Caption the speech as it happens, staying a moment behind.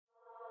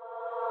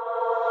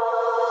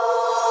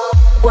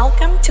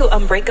Welcome to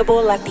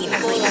Unbreakable Latina.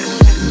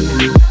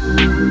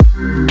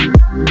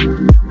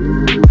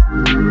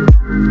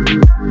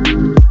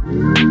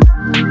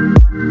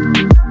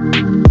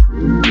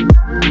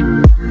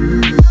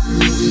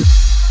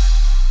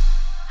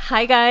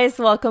 Hi guys,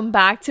 welcome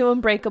back to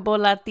Unbreakable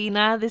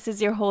Latina. This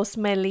is your host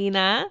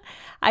Melina.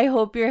 I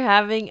hope you're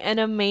having an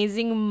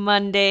amazing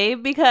Monday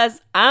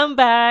because I'm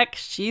back.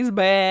 She's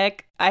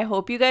back. I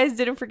hope you guys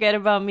didn't forget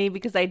about me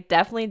because I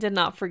definitely did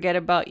not forget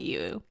about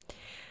you.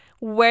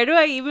 Where do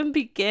I even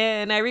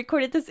begin? I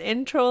recorded this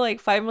intro like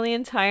 5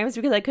 million times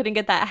because I couldn't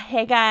get that,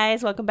 hey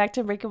guys, welcome back to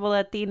Unbreakable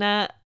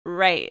Latina.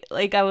 Right.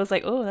 Like I was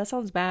like, oh, that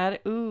sounds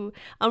bad. Ooh,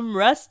 I'm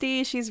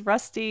rusty. She's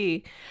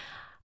rusty.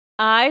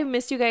 I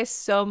missed you guys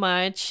so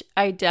much.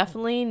 I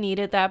definitely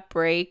needed that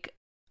break.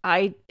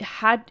 I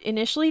had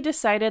initially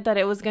decided that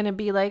it was going to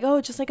be like, oh,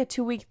 just like a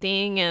 2-week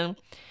thing. And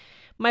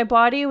my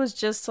body was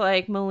just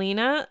like,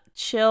 Melina,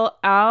 chill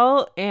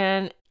out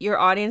and your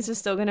audience is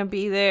still going to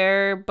be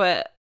there.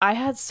 But I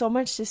had so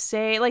much to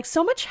say, like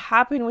so much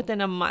happened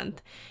within a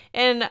month.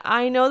 And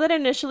I know that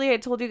initially I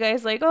told you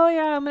guys like, oh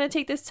yeah, I'm going to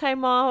take this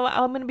time off.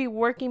 I'm going to be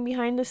working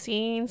behind the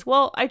scenes.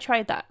 Well, I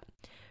tried that.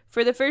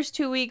 For the first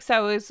 2 weeks, I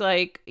was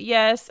like,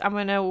 yes, I'm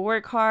going to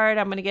work hard.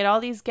 I'm going to get all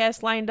these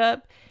guests lined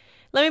up.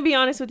 Let me be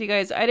honest with you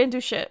guys. I didn't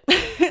do shit.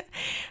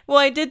 Well,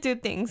 I did do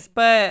things,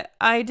 but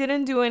I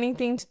didn't do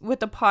anything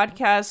with the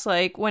podcast.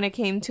 Like when it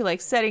came to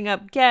like setting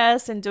up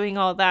guests and doing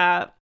all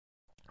that.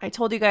 I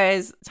told you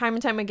guys time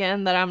and time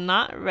again that I'm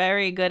not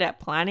very good at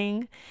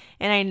planning.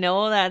 And I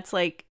know that's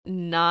like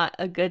not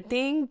a good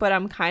thing, but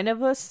I'm kind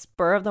of a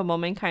spur of the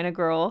moment kind of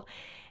girl.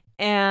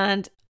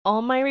 And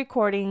all my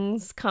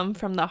recordings come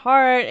from the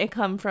heart. It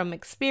come from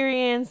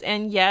experience.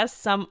 And yes,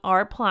 some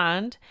are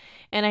planned.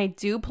 And I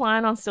do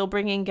plan on still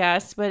bringing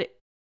guests, but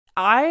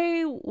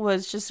I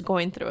was just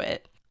going through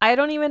it. I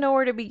don't even know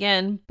where to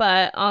begin,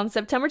 but on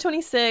September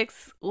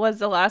 26th was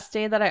the last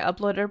day that I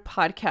uploaded a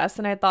podcast.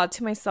 And I thought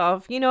to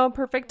myself, you know,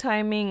 perfect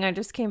timing. I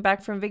just came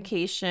back from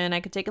vacation. I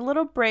could take a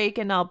little break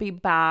and I'll be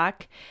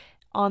back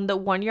on the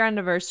 1-year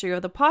anniversary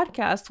of the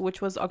podcast,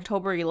 which was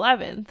October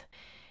 11th.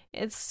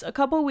 It's a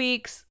couple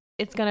weeks.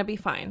 It's going to be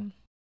fine.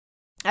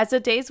 As the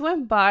days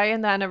went by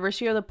and the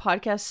anniversary of the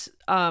podcast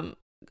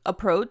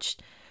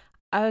approached,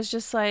 I was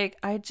just like,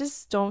 I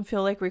just don't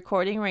feel like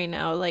recording right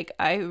now. Like,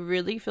 I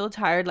really feel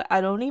tired. Like, I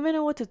don't even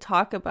know what to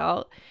talk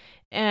about.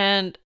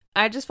 And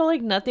I just felt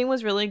like nothing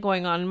was really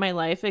going on in my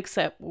life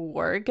except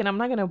work. And I'm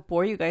not going to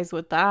bore you guys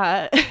with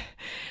that.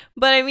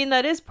 But I mean,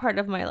 that is part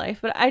of my life.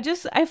 But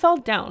I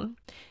felt down.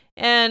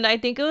 And I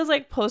think it was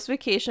like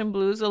post-vacation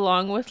blues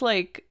along with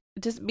like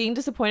just being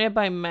disappointed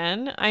by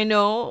men. I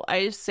know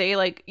I say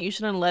like you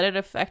shouldn't let it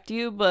affect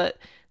you, but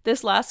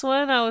this last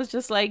one I was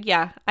just like,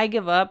 yeah, I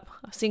give up.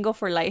 Single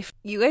for life.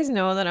 You guys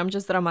know that I'm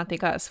just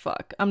dramatica as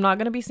fuck. I'm not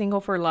gonna be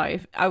single for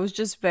life. I was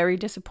just very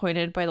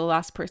disappointed by the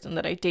last person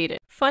that I dated.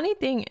 Funny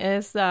thing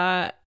is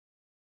that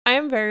I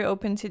am very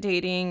open to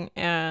dating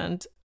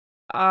and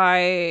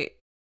I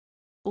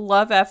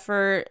love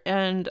effort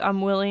and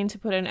I'm willing to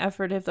put in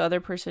effort if the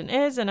other person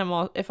is and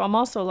if I'm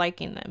also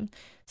liking them.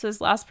 So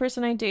this last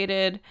person I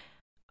dated,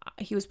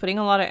 he was putting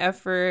a lot of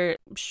effort,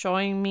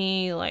 showing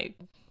me like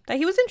that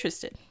he was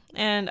interested.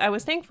 And I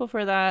was thankful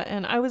for that.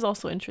 And I was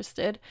also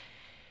interested.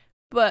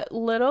 But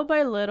little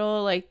by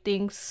little, like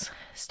things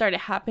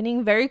started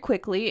happening very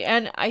quickly.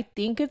 And I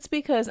think it's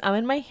because I'm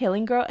in my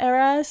healing girl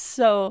era.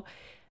 So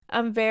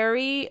I'm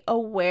very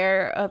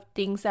aware of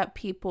things that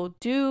people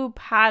do,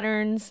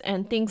 patterns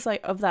and things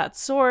like of that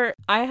sort.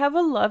 I have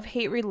a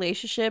love-hate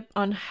relationship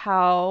on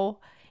how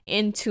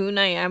in tune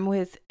I am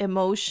with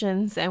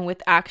emotions and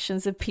with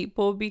actions of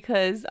people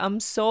because I'm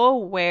so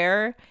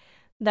aware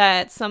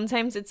that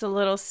sometimes it's a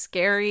little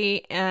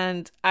scary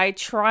and I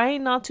try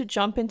not to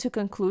jump into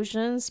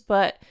conclusions,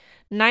 but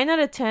 9 out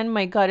of 10,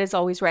 my gut is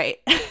always right.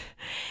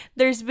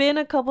 There's been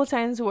a couple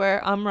times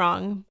where I'm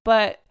wrong,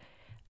 but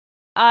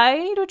I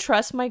need to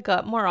trust my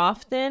gut more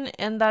often.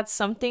 And that's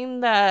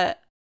something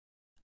that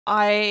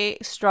I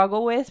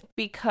struggle with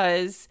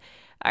because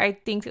I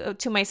think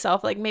to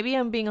myself, like maybe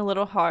I'm being a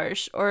little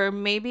harsh or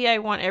maybe I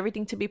want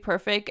everything to be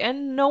perfect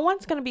and no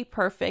one's going to be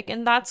perfect.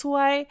 And that's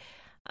why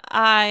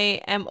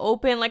I am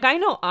open. Like I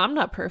know I'm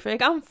not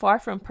perfect. I'm far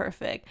from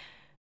perfect.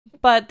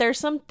 But there's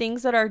some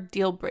things that are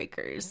deal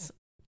breakers.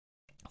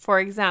 For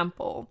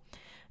example,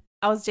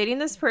 I was dating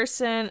this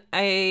person.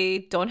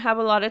 I don't have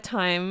a lot of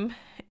time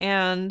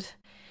and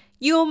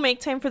you'll make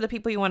time for the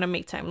people you want to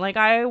make time. Like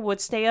I would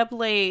stay up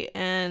late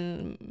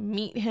and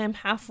meet him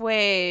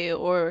halfway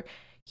or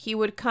he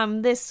would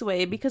come this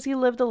way because he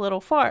lived a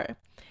little far,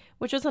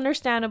 which was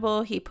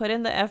understandable. He put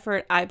in the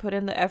effort. I put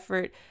in the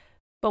effort.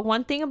 But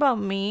one thing about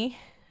me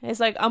is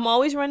like I'm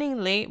always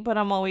running late, but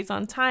I'm always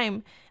on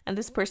time. And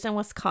this person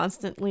was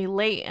constantly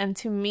late. And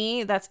to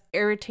me, that's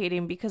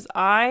irritating because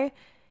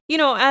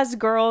as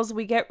girls,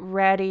 we get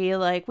ready.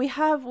 Like we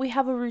have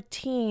a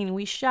routine.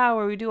 We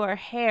shower, we do our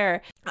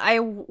hair. I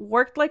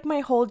worked like my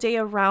whole day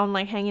around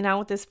like hanging out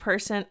with this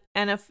person.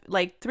 And if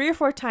like 3 or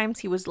 4 times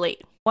he was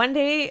late. One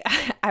day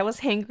I was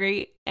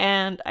hangry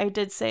and I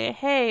did say,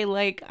 hey,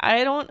 like,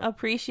 I don't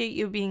appreciate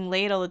you being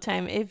late all the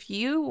time. If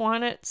you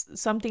wanted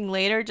something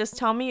later, just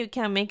tell me you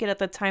can't make it at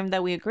the time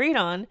that we agreed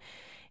on.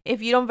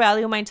 If you don't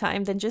value my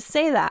time, then just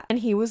say that. And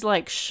he was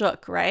like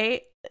shook,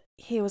 right?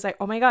 He was like,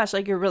 oh my gosh,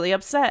 like, you're really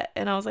upset.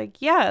 And I was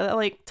like, yeah,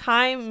 like,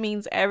 time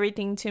means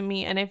everything to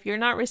me. And if you're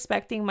not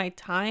respecting my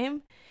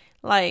time,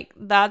 like,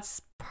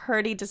 that's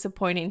pretty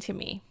disappointing to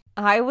me.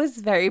 I was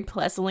very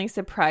pleasantly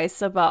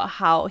surprised about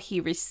how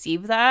he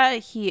received that.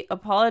 He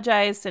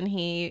apologized and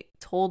he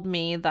told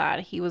me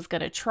that he was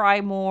going to try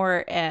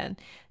more and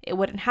it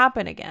wouldn't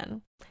happen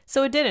again.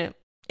 So it didn't.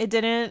 It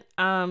didn't.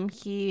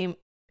 He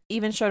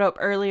even showed up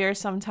earlier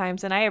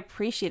sometimes and I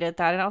appreciated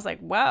that. And I was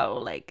like, wow,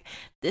 like,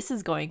 this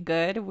is going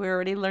good. We're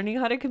already learning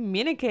how to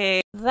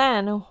communicate.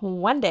 Then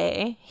one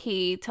day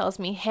he tells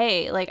me,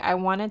 hey, like, I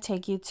want to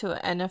take you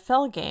to an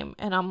NFL game.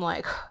 And I'm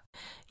like,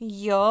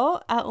 yo,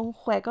 a un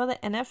juego de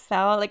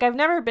NFL. Like, I've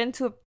never been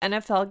to an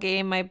NFL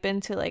game. I've been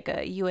to like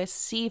a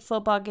USC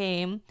football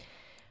game,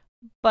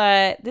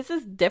 but this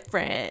is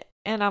different.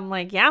 And I'm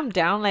like, yeah, I'm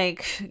down.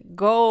 Like,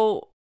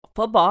 go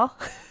football.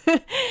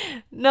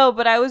 No,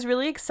 but I was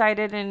really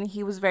excited and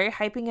he was very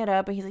hyping it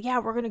up. And he's like, yeah,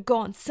 we're going to go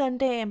on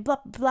Sunday and blah,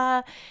 blah,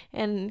 blah.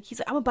 And he's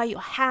like, I'm going to buy you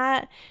a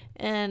hat.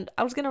 And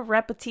I was going to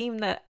rep a team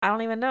that I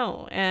don't even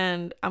know.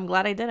 And I'm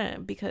glad I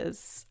didn't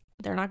because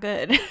they're not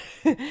good.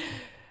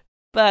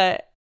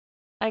 But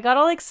I got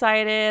all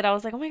excited. I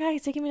was like, oh my God,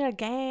 he's taking me to a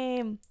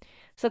game.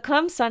 So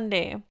come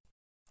Sunday,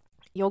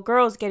 your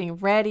girl's getting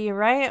ready,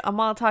 right? I'm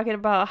all talking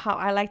about how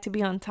I like to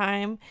be on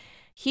time.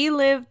 He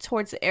lived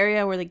towards the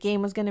area where the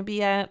game was going to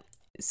be at.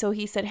 So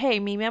he said, hey,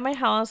 meet me at my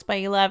house by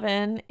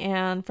 11.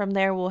 And from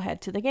there, we'll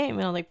head to the game.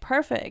 And I was like,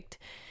 perfect.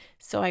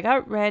 So I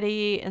got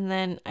ready and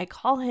then I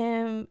call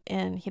him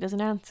and he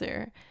doesn't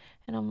answer.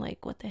 And I'm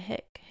like, what the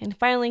heck? And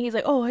finally he's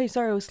like, oh, hey,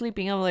 sorry, I was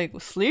sleeping. I'm like,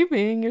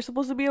 sleeping? You're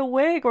supposed to be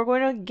awake. We're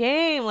going to a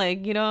game.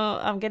 Like, you know,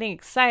 I'm getting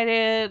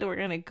excited. We're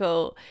going to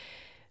go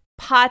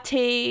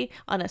pate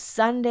on a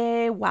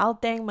Sunday.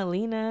 Wild dang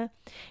Melina.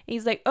 And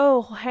he's like,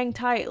 oh, hang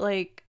tight.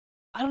 Like,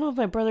 I don't know if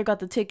my brother got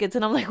the tickets.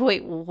 And I'm like,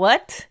 wait,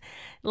 what?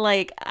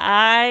 Like,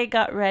 I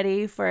got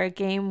ready for a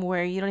game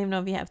where you don't even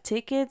know if you have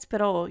tickets.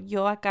 Pero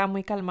yo acá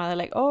muy calmada,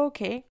 like, oh,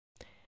 okay.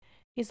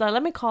 He's like,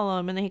 let me call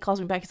him. And then he calls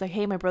me back. He's like,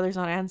 hey, my brother's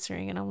not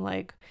answering. And I'm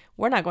like,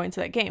 we're not going to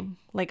that game.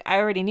 Like, I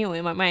already knew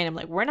in my mind. I'm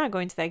like, we're not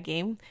going to that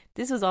game.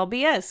 This was all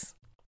BS.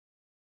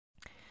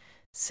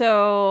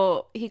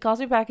 So he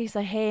calls me back. He's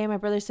like, hey, my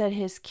brother said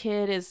his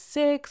kid is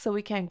sick, so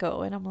we can't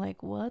go. And I'm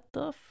like, what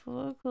the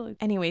fuck?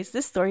 Anyways,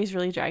 this story is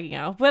really dragging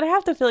out. But I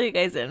have to fill you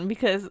guys in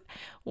because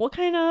what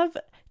kind of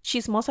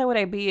chismosa would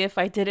I be if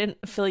I didn't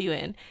fill you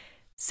in?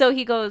 So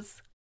he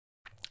goes,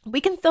 we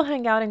can still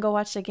hang out and go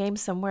watch the game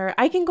somewhere.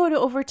 I can go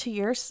over to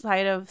your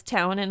side of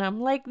town. And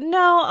I'm like,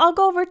 no, I'll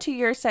go over to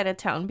your side of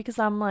town because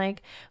I'm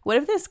like, what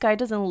if this guy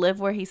doesn't live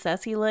where he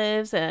says he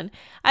lives? And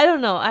I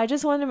don't know. I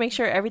just wanted to make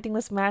sure everything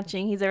was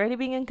matching. He's already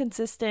being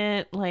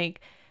inconsistent.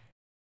 Like,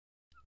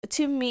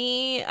 to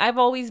me, I've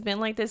always been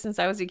like this since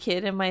I was a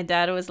kid. And my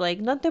dad was like,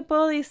 no te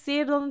puedo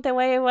decir dónde te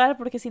voy a llevar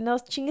porque si no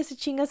chingas y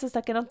chingas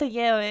hasta que no te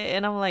lleve.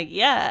 And I'm like,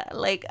 yeah,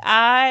 like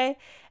I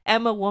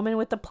am a woman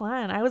with a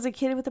plan. I was a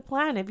kid with a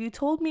plan. If you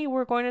told me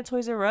we're going to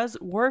Toys R Us,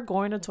 we're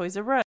going to Toys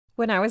R Us.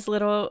 When I was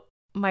little,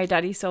 my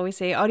dad used to always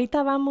say,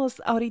 ahorita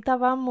vamos, ahorita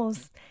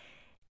vamos.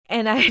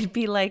 And I'd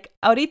be like,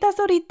 ahorita es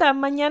ahorita,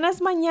 mañana es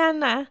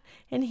mañana.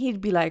 And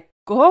he'd be like,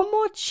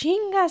 ¿cómo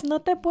chingas? No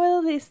te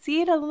puedo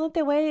decir a dónde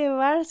te voy a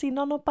llevar si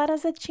no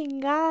paras de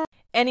chingar.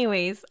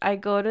 Anyways, I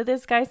go to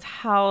this guy's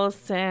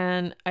house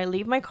and I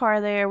leave my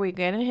car there. We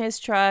get in his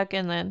truck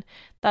and then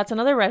that's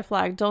another red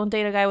flag. Don't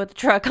date a guy with a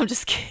truck. I'm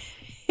just kidding.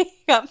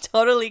 I'm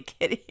totally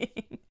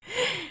kidding.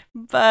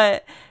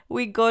 But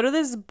we go to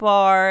this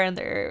bar and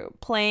they're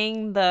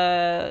playing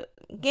the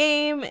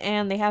game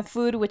and they have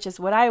food, which is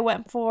what I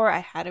went for. I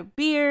had a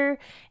beer.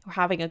 We're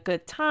having a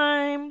good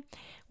time.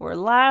 We're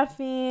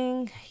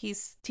laughing.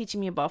 He's teaching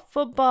me about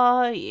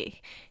football.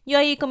 Yo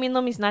ahí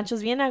comiendo mis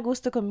nachos bien a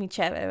gusto con mi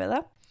cheve,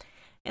 ¿verdad?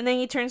 And then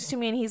he turns to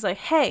me and he's like,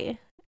 hey,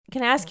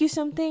 can I ask you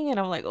something? And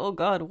I'm like, oh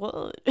God,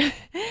 what?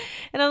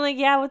 And I'm like,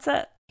 yeah, what's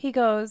up? He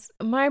goes,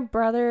 my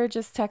brother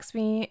just texted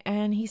me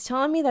and he's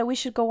telling me that we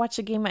should go watch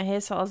a game at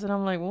his house. And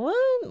I'm like, what?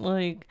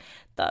 Like,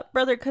 that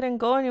brother couldn't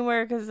go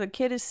anywhere because the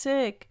kid is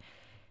sick.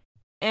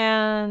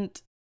 And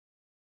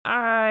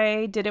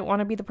I didn't want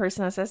to be the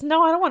person that says,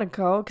 no, I don't want to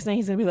go. Because then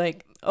he's going to be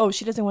like, oh,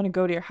 she doesn't want to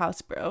go to your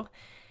house, bro.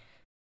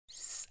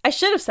 I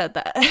should have said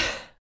that.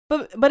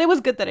 But it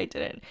was good that I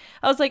didn't.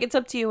 I was like, it's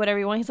up to you, whatever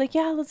you want. He's like,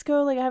 yeah, let's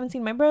go. Like, I haven't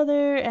seen my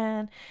brother.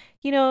 And,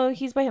 you know,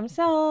 he's by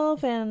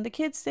himself. And the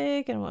kid's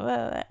sick. And blah,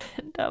 blah, blah.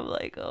 And I'm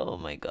like, oh,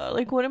 my God.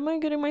 Like, what am I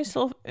getting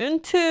myself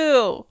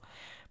into?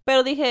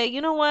 Pero dije, you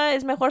know what?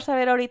 Es mejor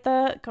saber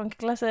ahorita con qué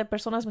clase de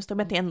personas me estoy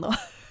metiendo.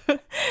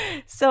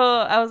 So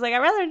I was like, I'd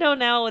rather know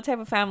now what type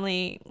of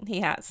family he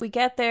has. We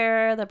get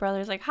there. The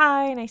brother's like,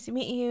 hi, nice to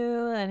meet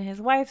you. And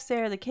his wife's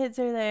there. The kids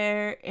are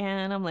there.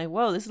 And I'm like,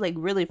 whoa, this is like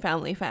really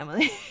family.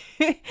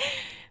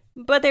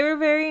 But they were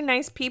very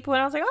nice people,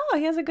 and I was like, oh,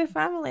 he has a good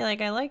family.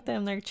 Like, I like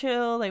them. They're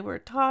chill. They were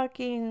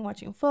talking,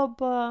 watching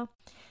football.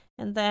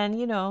 And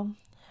then,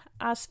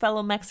 as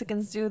fellow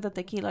Mexicans do, the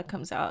tequila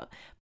comes out.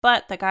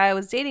 But the guy I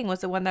was dating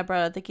was the one that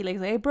brought out tequila.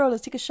 He's like, hey, bro,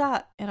 let's take a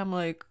shot. And I'm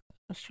like,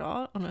 a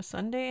shot on a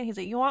Sunday? And he's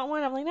like, you want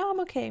one? I'm like, no, I'm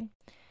okay.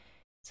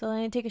 So then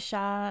I take a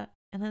shot,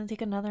 and then I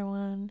take another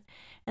one,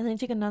 and then I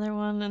take another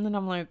one. And then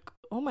I'm like,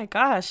 oh my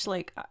gosh,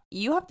 like,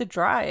 you have to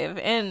drive.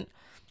 And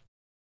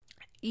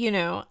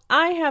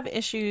I have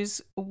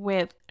issues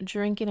with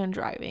drinking and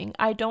driving.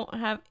 I don't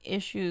have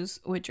issues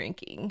with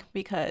drinking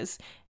because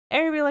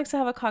everybody likes to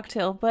have a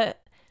cocktail,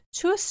 but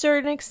to a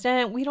certain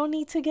extent, we don't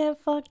need to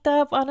get fucked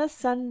up on a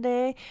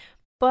Sunday.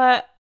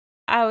 But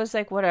I was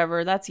like,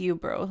 whatever, that's you,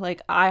 bro.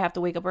 Like, I have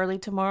to wake up early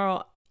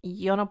tomorrow.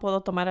 Yo no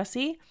puedo tomar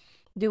así.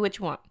 Do what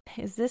you want.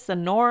 Is this a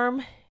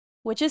norm?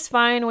 Which is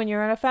fine when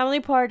you're at a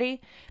family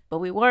party, but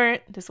we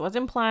weren't. This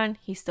wasn't planned.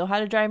 He still had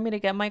to drive me to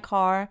get my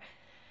car.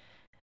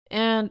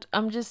 And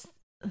I'm just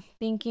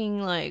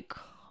thinking, like,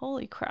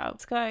 holy crap,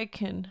 this guy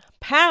can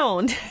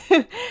pound.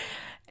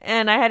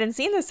 And I hadn't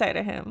seen this side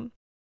of him.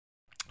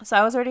 So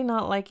I was already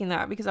not liking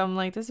that because I'm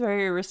like, this is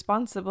very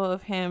irresponsible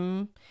of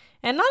him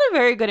and not a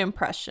very good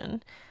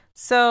impression.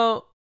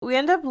 So we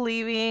end up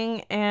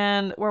leaving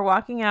and we're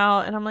walking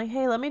out and I'm like,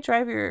 hey, let me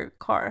drive your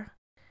car.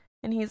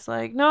 And he's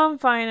like, no, I'm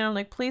fine. And I'm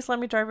like, please let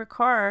me drive your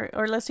car,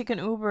 or unless you can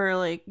Uber,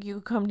 like, you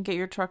come get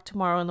your truck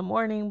tomorrow in the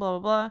morning, blah,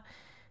 blah, blah.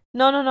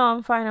 No,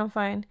 I'm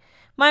fine.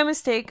 My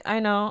mistake. I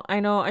know.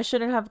 I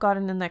shouldn't have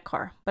gotten in that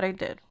car, but I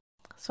did.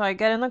 So I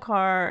get in the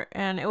car,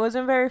 and it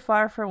wasn't very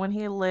far from when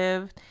he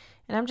lived.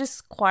 And I'm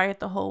just quiet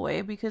the whole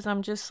way because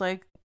I'm just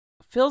like,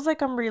 feels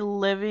like I'm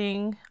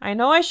reliving. I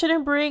know I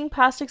shouldn't bring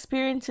past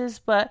experiences,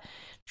 but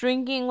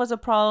drinking was a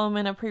problem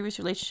in a previous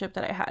relationship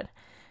that I had.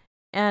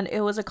 And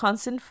it was a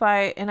constant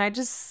fight. And I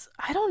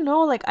don't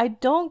know, like, I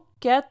don't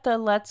get the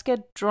let's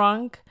get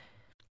drunk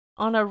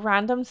on a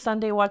random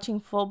Sunday watching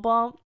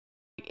football.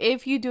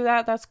 If you do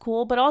that, that's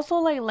cool. But also,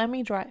 like, let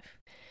me drive.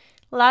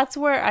 That's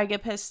where I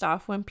get pissed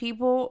off. When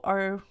people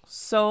are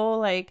so,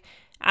 like,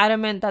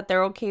 adamant that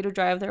they're okay to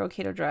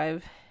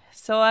drive.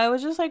 So I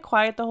was just, like,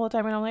 quiet the whole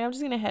time. And I'm like, I'm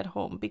just going to head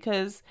home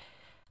because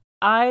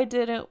I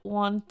didn't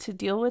want to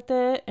deal with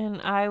it.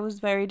 And I was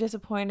very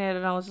disappointed.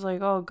 And I was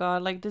like, oh,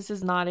 God, like, this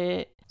is not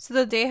it. So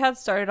the day had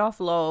started off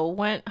low,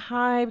 went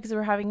high because we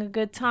were having a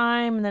good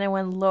time. And then it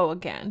went low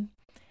again.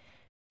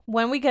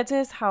 When we get to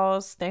his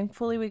house,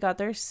 thankfully we got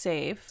there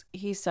safe.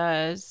 He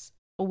says,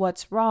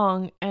 what's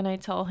wrong? And I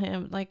tell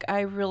him, like,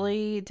 I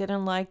really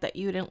didn't like that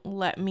you didn't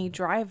let me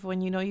drive when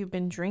you know you've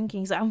been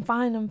drinking. He's like, I'm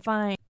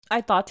fine.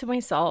 I thought to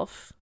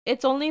myself,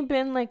 it's only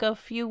been like a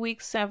few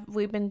weeks that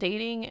we've been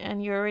dating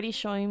and you're already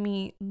showing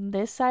me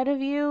this side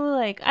of you.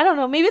 Like, I don't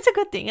know, maybe it's a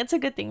good thing. It's a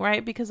good thing,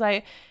 right? Because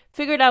I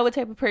figured out what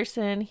type of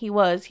person he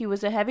was. He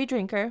was a heavy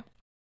drinker.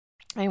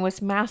 I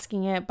was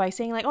masking it by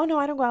saying, like, oh no,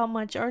 I don't go out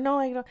much, or no,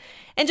 I don't.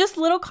 And just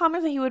little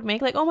comments that he would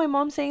make, like, oh, my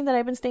mom's saying that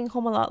I've been staying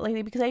home a lot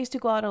lately because I used to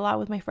go out a lot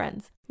with my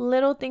friends.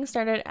 Little things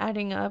started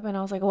adding up and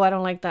I was like, oh, I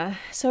don't like that.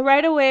 So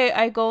right away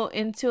I go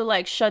into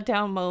like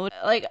shutdown mode.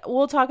 Like,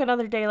 we'll talk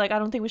another day. Like, I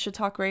don't think we should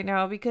talk right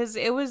now because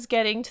it was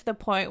getting to the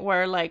point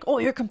where, like, oh,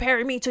 you're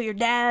comparing me to your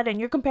dad and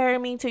you're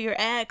comparing me to your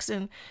ex.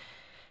 And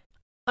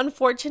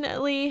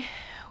unfortunately,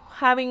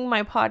 having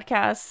my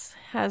podcast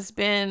has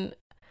been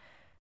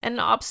an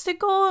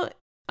obstacle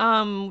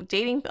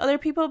dating other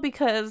people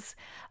because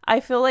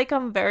I feel like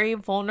I'm very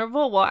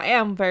vulnerable. Well, I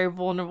am very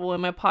vulnerable in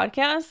my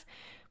podcast,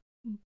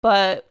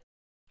 but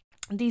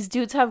these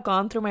dudes have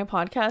gone through my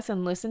podcast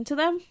and listened to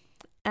them,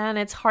 and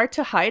it's hard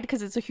to hide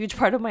because it's a huge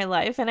part of my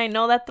life. And I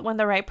know that when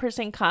the right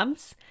person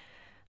comes,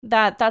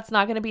 that's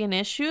not going to be an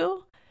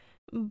issue,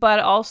 but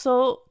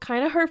also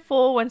kind of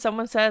hurtful when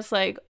someone says,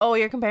 like, oh,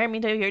 you're comparing me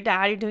to your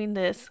dad, you're doing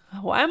this.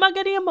 Why am I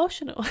getting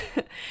emotional?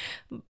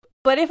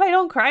 But if I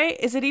don't cry,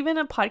 is it even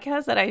a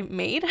podcast that I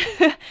made?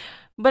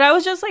 But I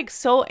was just like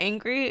so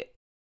angry.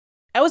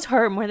 I was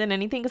hurt more than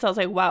anything because I was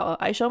like, wow,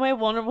 I showed my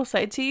vulnerable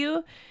side to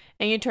you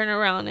and you turn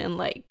around and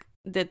like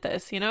did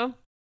this, you know?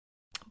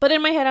 But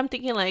in my head, I'm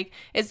thinking like,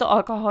 it's the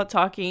alcohol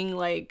talking,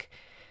 like,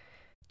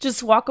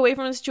 just walk away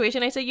from the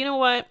situation. I said, you know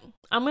what?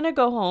 I'm going to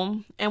go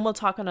home and we'll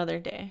talk another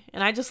day.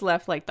 And I just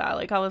left like that.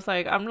 Like, I was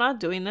like, I'm not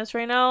doing this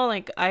right now.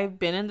 Like, I've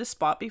been in this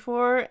spot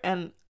before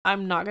and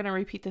I'm not going to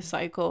repeat the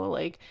cycle.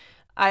 Like,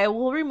 I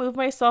will remove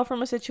myself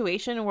from a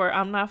situation where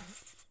I'm not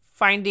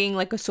finding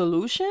like a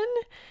solution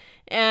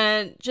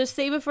and just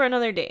save it for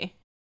another day.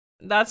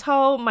 That's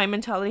how my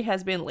mentality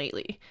has been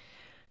lately.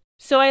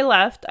 So I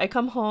left. I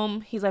come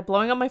home. He's like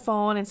blowing up my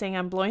phone and saying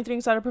I'm blowing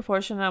things out of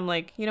proportion. And I'm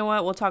like, you know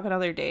what? We'll talk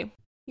another day.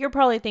 You're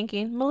probably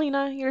thinking,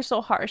 Melina, you're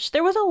so harsh.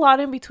 There was a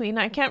lot in between.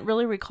 I can't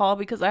really recall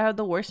because I have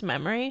the worst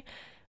memory.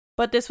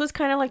 But this was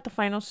kind of like the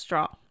final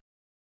straw.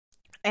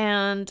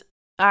 And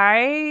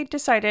I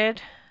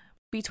decided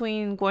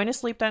between going to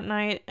sleep that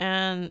night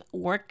and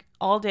work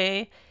all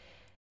day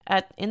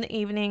in the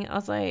evening, I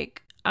was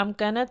like, I'm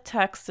gonna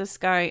text this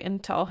guy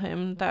and tell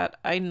him that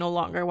I no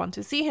longer want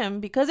to see him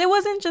because it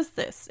wasn't just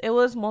this. It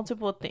was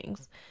multiple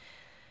things.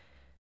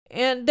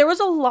 And there was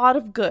a lot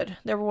of good.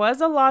 There was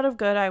a lot of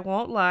good, I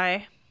won't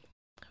lie.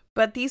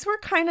 But these were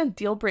kind of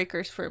deal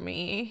breakers for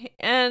me.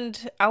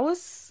 And I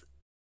was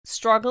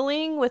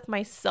struggling with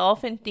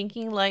myself and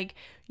thinking, like,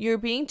 you're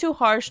being too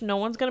harsh. No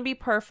one's going to be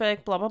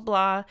perfect, blah, blah,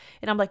 blah.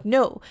 And I'm like,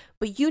 no,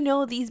 but you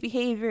know these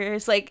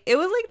behaviors. Like, it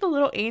was like the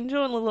little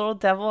angel and the little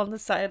devil on the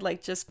side,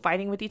 like, just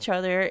fighting with each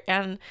other.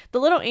 And the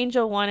little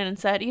angel won and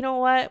said, you know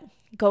what?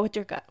 Go with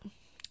your gut.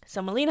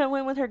 So Melina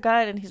went with her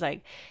gut, and he's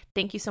like,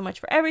 thank you so much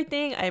for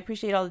everything. I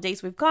appreciate all the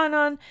dates we've gone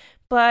on,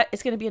 but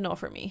it's going to be a no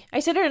for me. I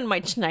said it in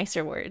much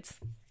nicer words.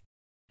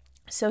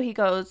 So he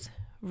goes,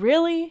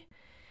 really?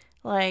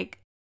 Like,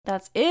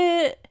 that's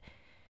it?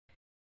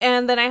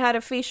 And then I had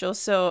a facial,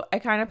 so I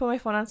kind of put my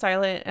phone on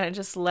silent and I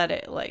just let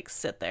it, like,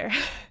 sit there.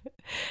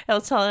 I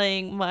was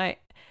telling my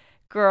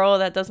girl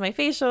that does my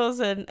facials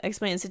and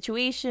explain the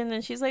situation,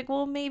 and she's like,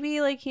 well,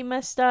 maybe, like, he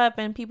messed up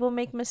and people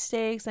make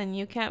mistakes and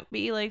you can't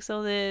be like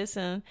so this.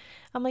 And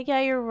I'm like,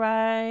 yeah, you're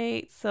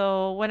right.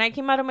 So when I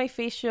came out of my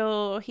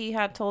facial, he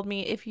had told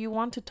me, if you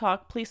want to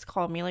talk, please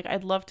call me. Like,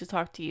 I'd love to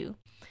talk to you.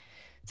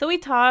 So we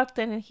talked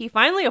and he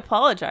finally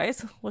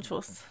apologized, which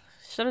was,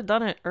 should have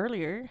done it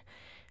earlier.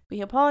 But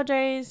he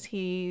apologized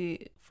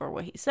for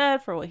what he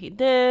said, for what he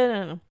did,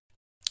 and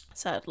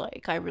said,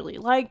 like, I really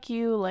like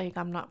you, like,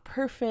 I'm not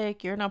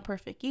perfect, you're not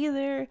perfect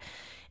either.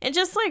 And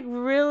just, like,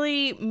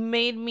 really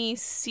made me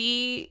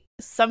see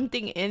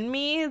something in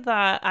me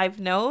that I've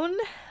known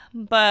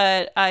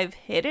but I've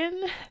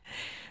hidden,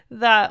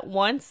 that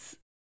once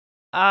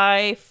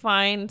I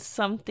find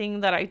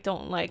something that I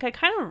don't like, I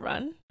kind of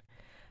run.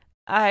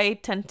 I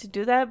tend to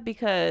do that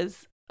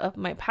because of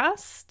my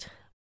past,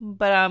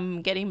 but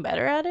I'm getting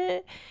better at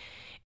it.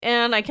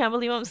 And I can't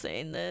believe I'm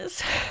saying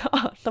this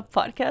on the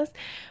podcast.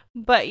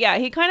 But yeah,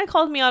 he kind of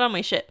called me out on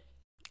my shit.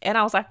 And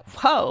I was like,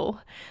 whoa,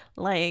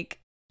 like,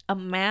 a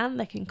man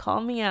that can call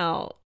me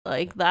out,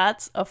 like,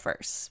 that's a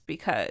first.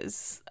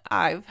 Because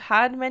I've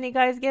had many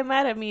guys get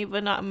mad at me,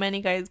 but not many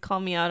guys call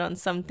me out on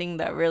something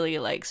that really,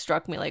 like,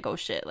 struck me like, oh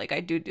shit, like, I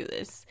do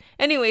this.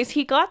 Anyways,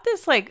 he got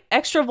this, like,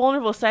 extra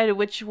vulnerable side,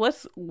 which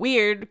was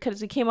weird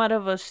because he came out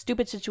of a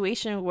stupid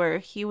situation where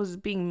he was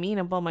being mean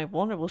about my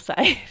vulnerable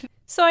side.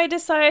 So I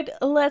decided,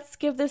 let's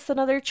give this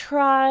another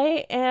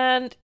try,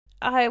 and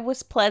I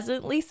was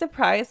pleasantly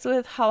surprised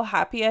with how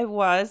happy I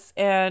was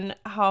and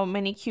how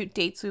many cute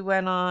dates we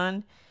went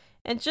on.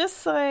 And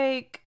just,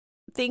 like,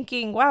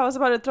 thinking, wow, I was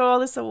about to throw all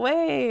this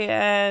away,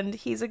 and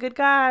he's a good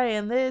guy,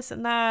 and this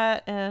and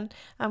that. And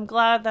I'm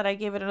glad that I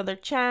gave it another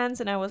chance,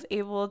 and I was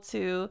able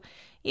to,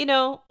 you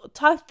know,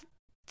 talk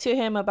to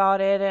him about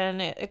it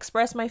and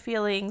express my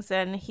feelings,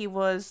 and he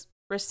was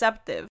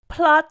receptive.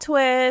 Plot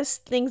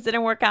twist, things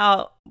didn't work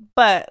out,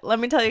 but let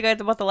me tell you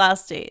guys about the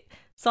last date.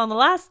 So on the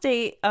last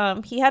date,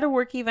 he had a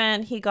work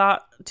event. He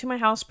got to my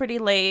house pretty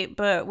late,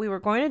 but we were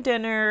going to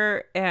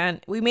dinner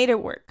and we made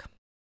it work.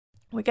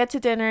 We get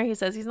to dinner. He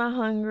says he's not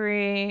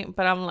hungry,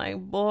 but I'm like,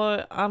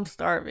 boy, I'm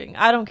starving.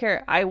 I don't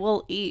care. I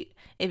will eat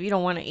if you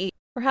don't want to eat.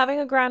 We're having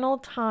a grand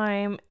old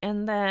time,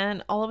 and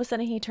then all of a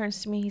sudden he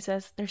turns to me. He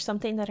says, there's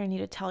something that I need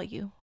to tell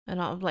you.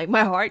 And I'm like,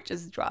 my heart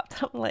just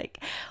dropped. I'm like,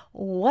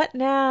 what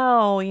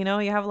now? You know,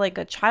 you have, like,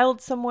 a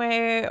child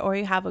somewhere, or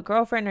you have a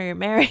girlfriend, or you're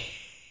married.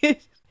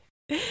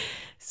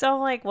 So I'm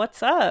like,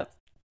 what's up?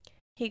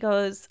 He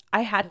goes,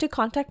 I had to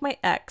contact my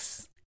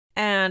ex,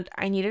 and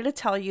I needed to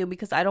tell you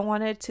because I don't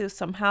want it to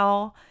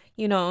somehow,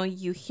 you know,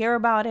 you hear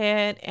about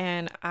it,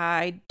 and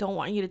I don't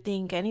want you to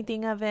think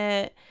anything of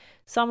it.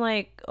 So I'm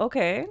like,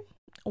 okay.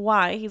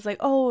 Why? He's like,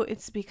 oh,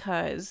 it's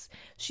because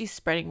she's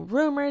spreading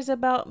rumors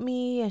about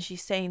me, and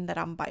she's saying that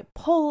I'm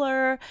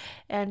bipolar,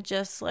 and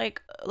just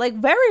like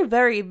very,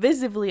 very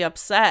visibly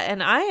upset.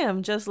 And I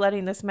am just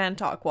letting this man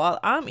talk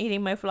while I'm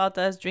eating my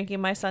flautas, drinking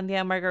my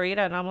sandia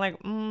margarita, and I'm like,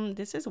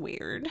 this is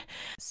weird.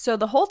 So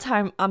the whole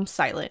time I'm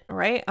silent,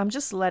 right? I'm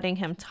just letting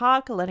him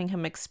talk, letting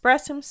him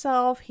express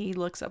himself. He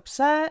looks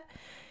upset,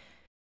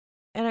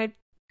 and I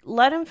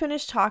let him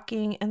finish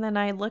talking, and then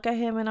I look at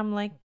him and I'm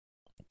like,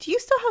 do you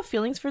still have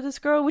feelings for this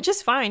girl? Which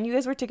is fine. You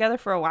guys were together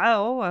for a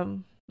while.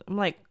 I'm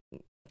like,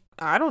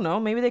 I don't know.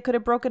 Maybe they could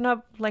have broken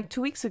up like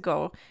 2 weeks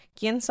ago.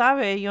 Quien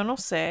sabe? Yo no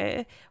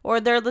sé. Or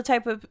they're the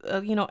type of,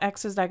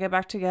 exes that get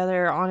back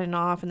together on and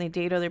off and they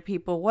date other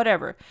people,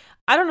 whatever.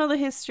 I don't know the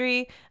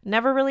history.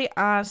 Never really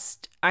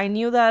asked. I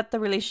knew that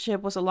the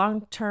relationship was a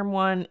long-term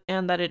one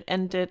and that it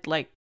ended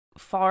like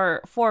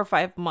 4 or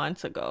 5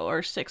 months ago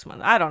or 6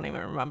 months. I don't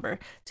even remember,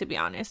 to be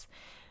honest.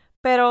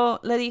 Pero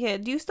le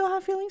dije, do you still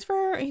have feelings for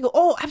her? And he goes,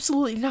 oh,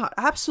 absolutely not.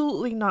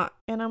 Absolutely not.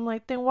 And I'm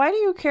like, then why do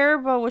you care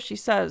about what she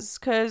says?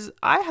 Because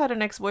I had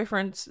an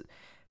ex-boyfriend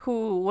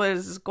who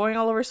was going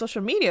all over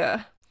social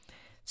media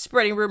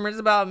spreading rumors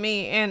about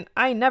me, and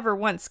I never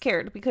once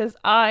cared because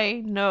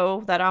I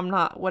know that I'm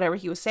not whatever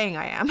he was saying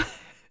I am.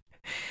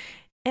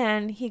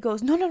 And he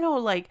goes, no,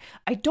 like,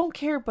 I don't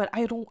care, but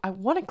I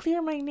want to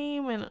clear my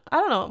name. And I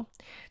don't know.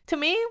 To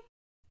me,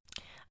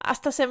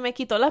 hasta se me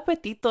quitó el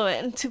apetito,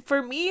 and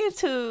for me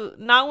to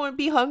not want to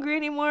be hungry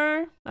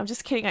anymore, I'm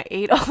just kidding, I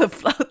ate all the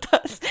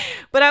flautas,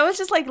 but I was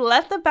just like,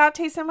 let the bad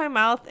taste in my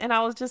mouth, and I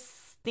was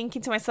just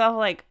thinking to myself,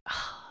 like,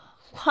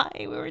 why?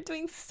 We were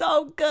doing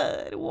so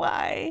good.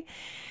 Why?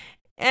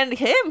 And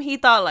he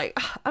thought like,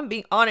 I'm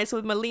being honest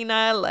with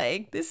Melina,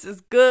 like this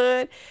is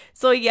good.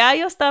 So yeah,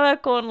 yo estaba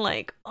con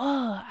like,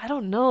 oh, I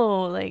don't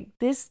know, like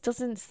this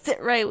doesn't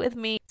sit right with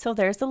me. So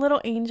there's the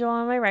little angel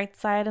on my right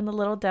side and the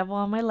little devil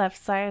on my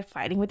left side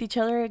fighting with each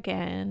other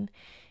again.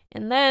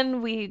 And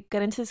then we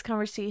get into this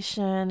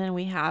conversation and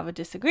we have a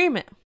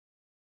disagreement.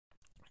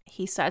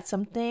 He said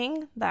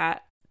something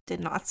that did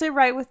not sit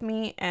right with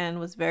me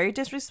and was very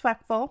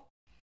disrespectful.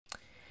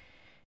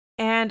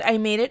 And I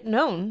made it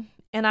known.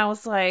 And I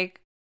was like,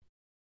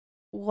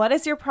 what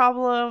is your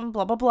problem?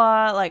 Blah, blah,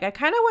 blah. Like, I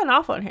kind of went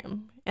off on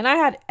him. And I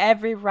had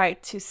every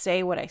right to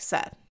say what I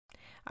said.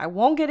 I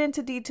won't get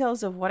into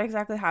details of what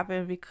exactly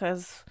happened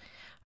because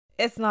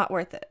it's not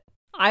worth it.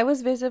 I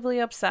was visibly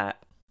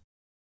upset.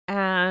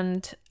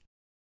 And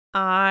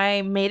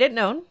I made it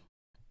known.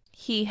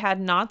 He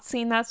had not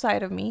seen that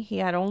side of me. He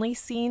had only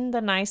seen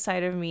the nice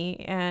side of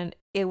me. And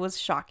it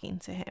was shocking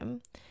to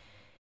him.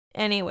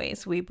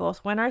 Anyways, we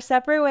both went our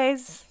separate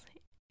ways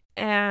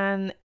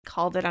and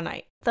called it a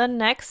night. The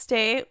next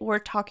day, we're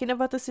talking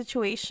about the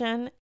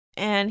situation,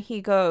 and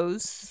he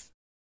goes,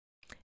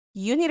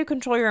 you need to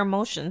control your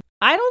emotions.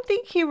 I don't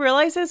think he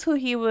realizes who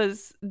he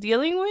was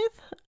dealing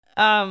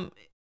with.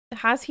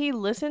 Has he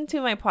listened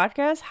to my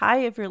podcast? Hi,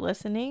 if you're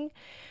listening.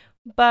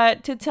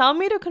 But to tell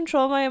me to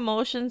control my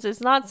emotions is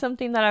not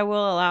something that I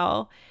will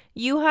allow.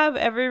 You have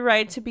every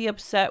right to be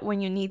upset when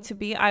you need to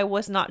be. I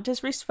was not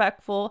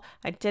disrespectful.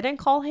 I didn't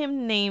call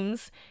him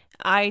names.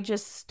 I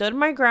just stood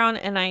my ground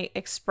and I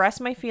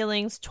expressed my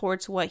feelings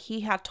towards what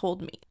he had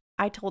told me.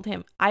 I told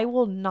him, I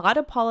will not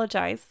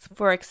apologize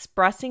for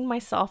expressing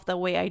myself the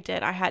way I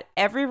did. I had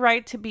every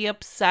right to be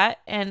upset,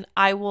 and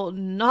I will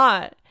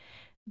not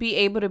be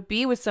able to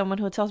be with someone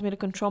who tells me to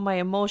control my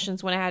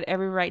emotions when I had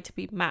every right to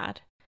be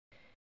mad.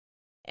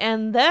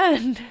 And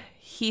then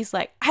he's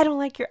like, I don't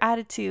like your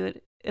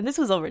attitude. And this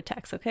was over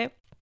text, okay?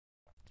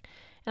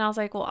 And I was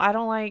like, well, I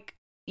don't like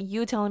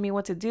you telling me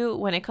what to do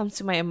when it comes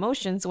to my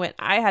emotions when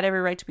I had every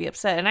right to be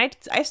upset. And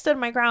I stood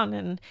my ground,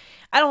 and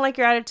I don't like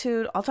your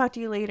attitude. I'll talk to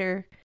you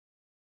later.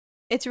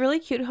 It's really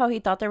cute how he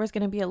thought there was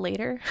going to be a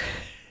later.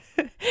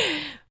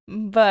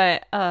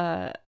 But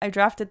I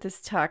drafted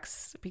this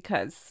text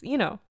because, you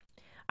know,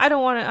 I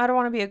don't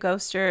want to be a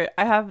ghoster.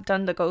 I have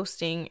done the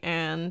ghosting,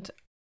 and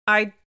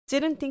I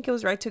didn't think it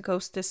was right to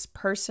ghost this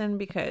person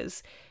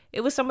because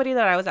it was somebody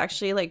that I was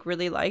actually like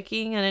really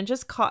liking, and it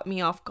just caught me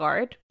off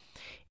guard.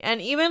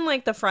 And even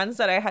like the friends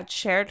that I had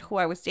shared who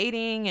I was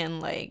dating and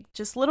like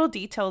just little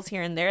details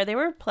here and there, they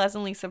were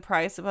pleasantly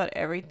surprised about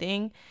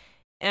everything.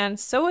 And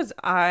so was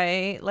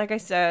I. Like I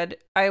said,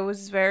 I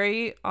was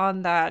very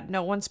on that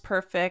no one's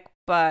perfect,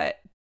 but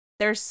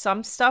there's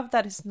some stuff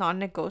that is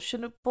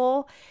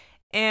non-negotiable.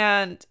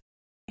 And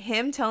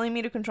him telling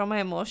me to control my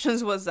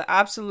emotions was the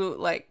absolute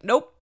like,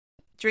 nope.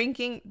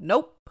 Drinking,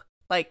 nope.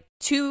 Like,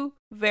 two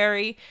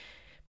very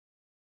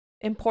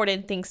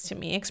important things to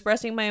me.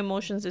 Expressing my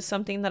emotions is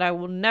something that I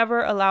will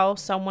never allow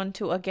someone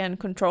to again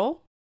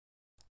control.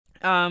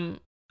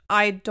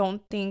 I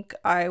don't think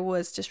I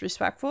was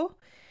disrespectful.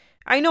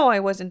 I know I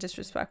wasn't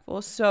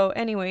disrespectful. So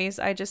anyways,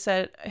 I just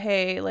said,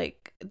 hey,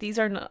 like, these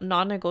are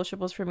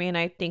non-negotiables for me, and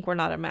I think we're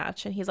not a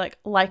match. And he's like,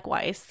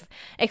 likewise,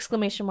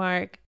 exclamation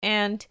mark.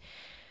 And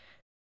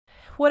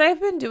what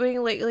I've been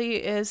doing lately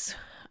is,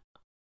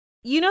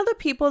 you know, the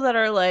people that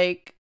are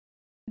like,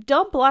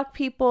 don't block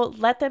people,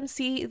 let them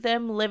see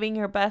them living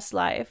your best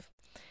life.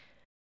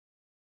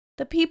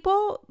 The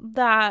people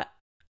that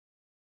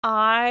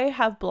I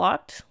have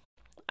blocked,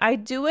 I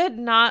do it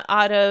not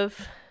out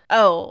of,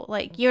 oh,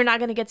 like, you're not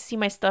going to get to see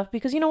my stuff,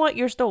 because you know what?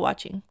 You're still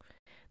watching.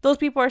 Those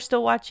people are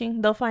still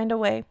watching. They'll find a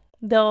way.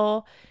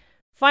 They'll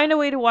find a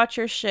way to watch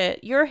your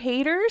shit. Your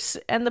haters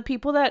and the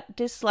people that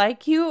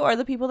dislike you are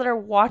the people that are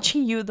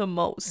watching you the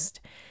most.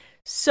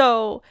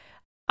 So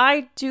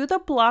I do the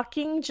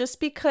blocking just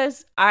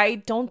because I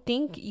don't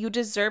think you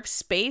deserve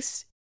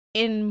space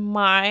in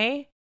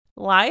my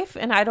life,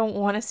 and I don't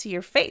want to see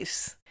your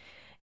face.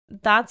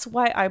 That's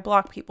why I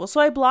block people.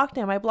 So I blocked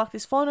him. I blocked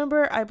his phone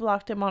number. I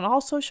blocked him on all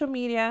social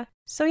media.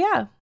 So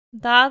yeah,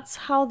 that's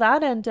how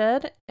that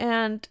ended.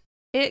 And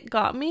it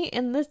got me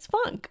in this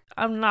funk.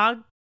 I'm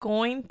not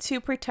going to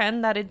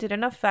pretend that it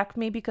didn't affect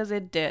me, because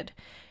it did.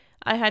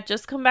 I had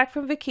just come back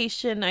from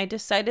vacation. I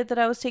decided that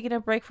I was taking a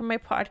break from my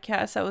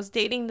podcast. I was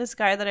dating this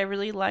guy that I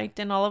really liked,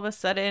 and all of a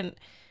sudden,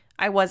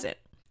 I wasn't.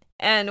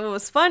 And what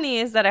was funny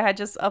is that I had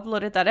just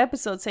uploaded that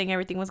episode saying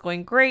everything was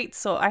going great,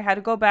 so I had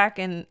to go back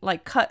and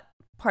like cut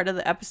part of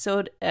the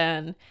episode,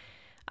 and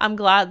I'm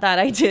glad that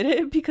I did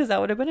it, because that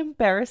would have been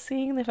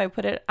embarrassing if I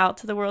put it out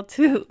to the world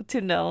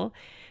to know.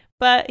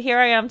 But here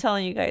I am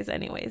telling you guys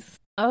anyways.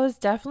 I was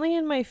definitely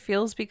in my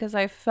feels because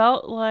I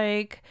felt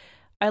like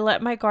I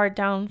let my guard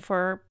down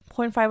for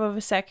 0.5 of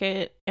a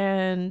second,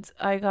 and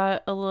I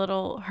got a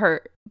little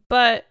hurt.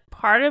 But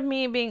part of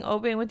me being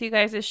open with you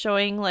guys is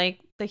showing like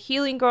the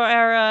healing girl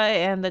era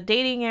and the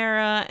dating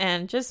era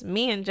and just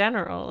me in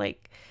general.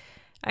 Like,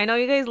 I know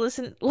you guys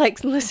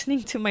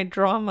listening to my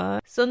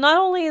drama. So not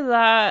only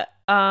that,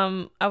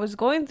 I was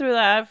going through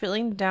that,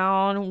 feeling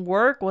down.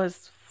 Work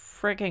was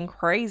freaking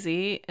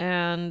crazy,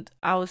 and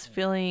I was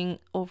feeling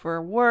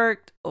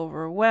overworked,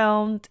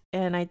 overwhelmed,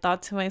 and I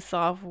thought to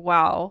myself,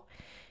 wow,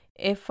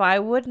 if I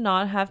would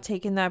not have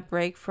taken that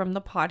break from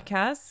the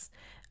podcast,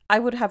 I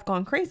would have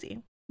gone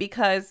crazy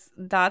because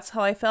that's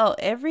how I felt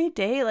every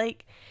day.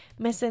 Like,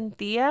 me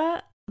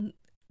sentía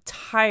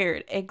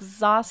tired,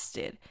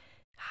 exhausted.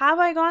 Have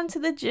I gone to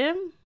the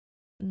gym?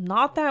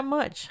 Not that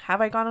much.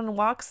 Have I gone on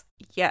walks?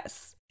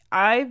 Yes.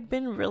 I've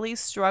been really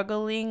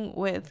struggling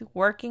with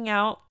working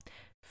out,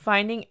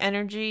 finding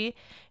energy,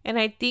 and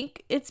I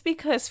think it's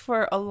because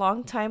for a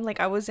long time, like,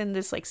 I was in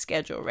this like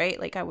schedule, right?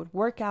 Like, I would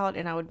work out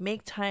and I would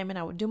make time and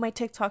I would do my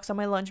TikToks on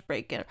my lunch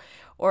break,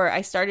 or I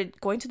started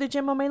going to the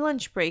gym on my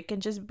lunch break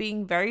and just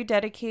being very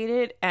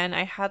dedicated, and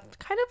I had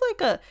kind of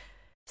like a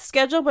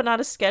schedule but not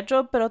a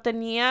schedule, pero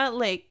tenía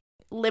like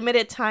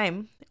limited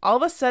time. All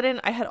of a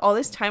sudden I had all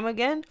this time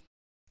again.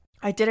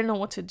 I didn't know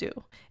what to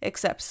do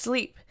except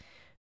sleep.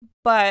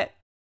 But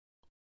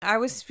I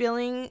was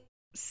feeling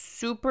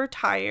super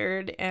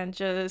tired and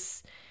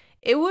just,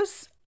 it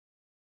was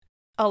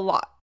a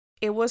lot.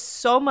 It was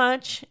so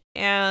much,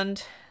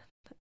 and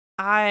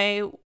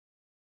I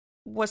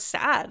was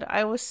sad.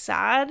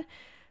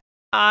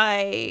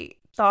 I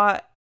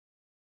thought,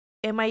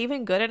 am I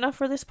even good enough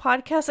for this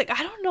podcast? Like,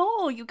 I don't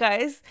know, you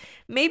guys.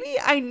 Maybe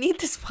I need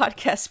this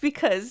podcast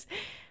because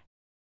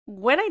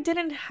when I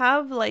didn't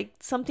have like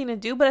something to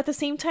do, but at the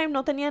same time,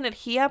 no tenía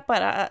energía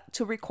para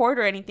to record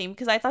or anything,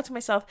 because I thought to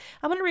myself,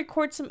 I'm gonna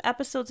record some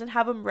episodes and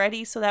have them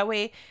ready so that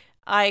way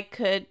I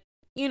could,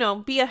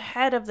 be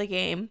ahead of the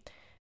game.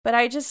 But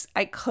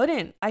I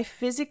couldn't. I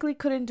physically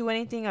couldn't do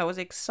anything. I was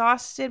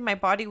exhausted. My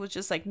body was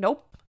just like,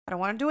 nope. I don't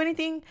want to do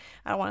anything.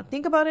 I don't want to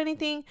think about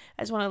anything.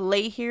 I just want to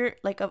lay here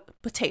like a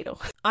potato.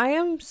 I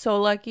am so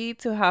lucky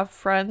to have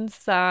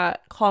friends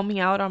that call me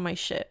out on my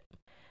shit.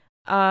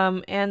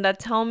 And that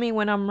tell me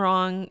when I'm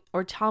wrong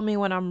or tell me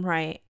when I'm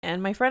right.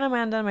 And my friend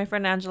Amanda and my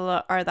friend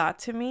Angela are that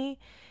to me.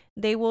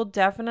 They will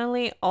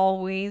definitely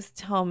always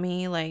tell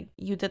me like,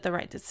 you did the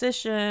right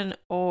decision,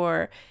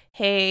 or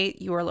hey,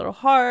 you were a little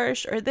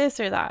harsh, or this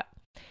or that.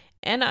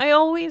 And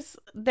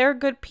they're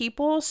good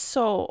people,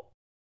 so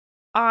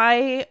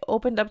I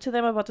opened up to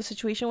them about the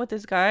situation with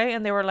this guy,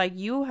 and they were like,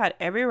 you had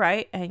every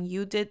right and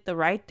you did the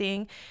right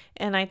thing.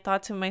 And I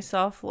thought to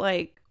myself,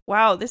 like,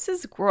 wow, this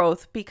is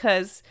growth,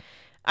 because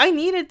I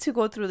needed to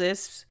go through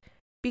this.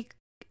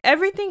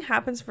 Everything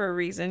happens for a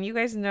reason. You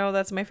guys know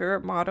that's my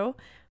favorite motto.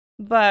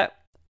 But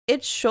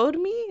it showed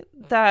me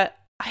that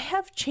I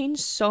have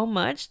changed so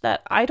much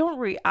that I don't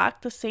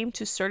react the same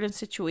to certain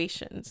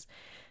situations.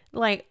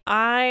 Like,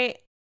 I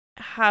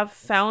have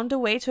found a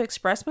way to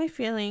express my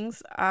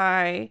feelings.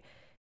 I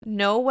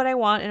know what I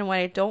want and what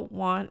I don't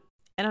want.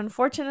 And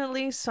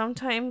unfortunately,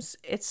 sometimes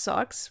it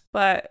sucks,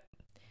 but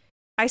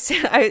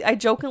I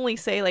jokingly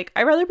say, like,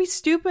 I'd rather be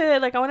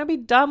stupid. Like, I want to be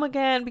dumb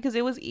again because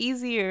it was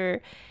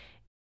easier.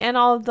 And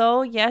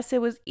although, yes,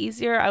 it was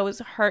easier, I was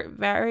hurt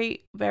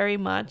very, very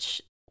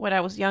much when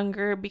I was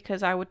younger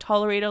because I would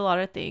tolerate a lot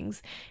of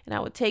things and I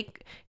would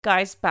take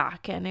guys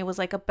back, and it was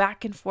like a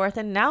back and forth.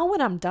 And now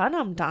when I'm done,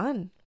 I'm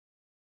done.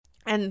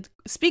 And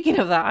speaking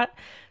of that,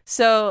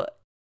 so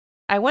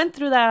I went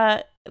through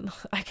that.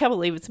 I can't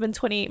believe it's been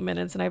 28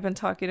 minutes and I've been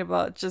talking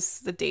about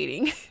just the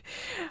dating.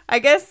 I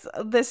guess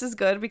this is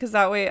good because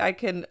that way I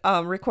can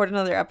record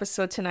another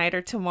episode tonight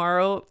or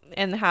tomorrow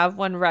and have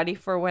one ready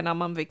for when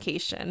I'm on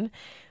vacation.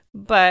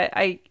 But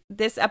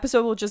this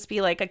episode will just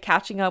be like a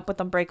catching up with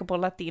Unbreakable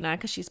Latina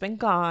because she's been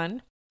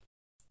gone.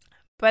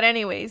 But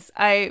anyways,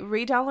 I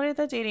re-downloaded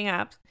the dating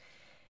app,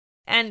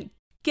 and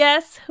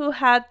guess who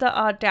had the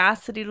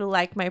audacity to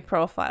like my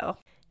profile?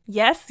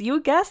 Yes, you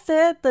guessed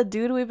it. The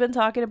dude we've been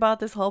talking about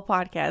this whole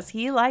podcast.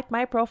 He liked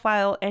my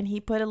profile and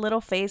he put a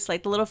little face,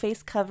 like the little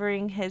face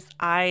covering his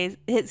eyes,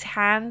 his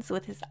hands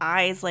with his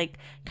eyes, like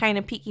kind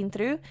of peeking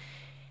through.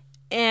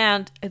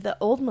 And the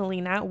old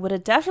Melina would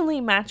have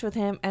definitely matched with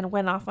him and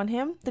went off on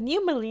him. The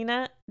new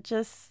Melina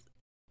just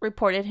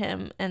reported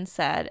him and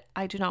said,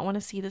 I do not want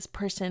to see this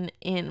person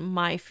in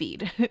my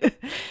feed.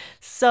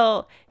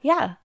 So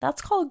yeah,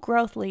 that's called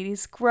growth,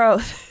 ladies.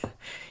 Growth.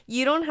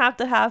 You don't have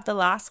to have the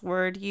last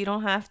word. You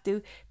don't have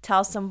to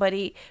tell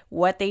somebody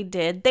what they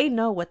did. They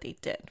know what they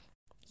did.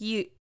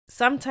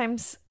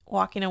 Sometimes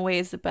walking away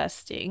is the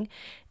best thing.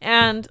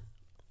 And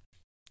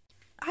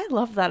I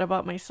love that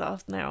about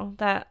myself now,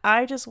 that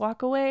I just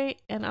walk away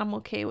and I'm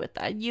okay with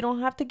that. You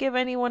don't have to give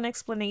anyone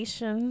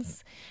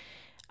explanations.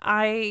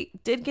 I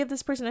did give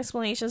this person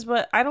explanations,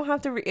 but I don't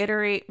have to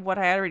reiterate what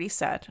I already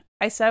said.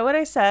 I said what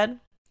I said.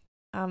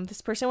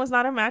 This person was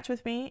not a match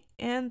with me,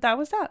 and that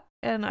was that.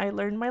 And I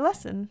learned my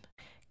lesson.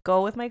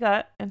 Go with my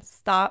gut and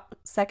stop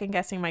second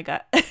guessing my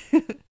gut.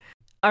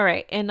 All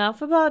right,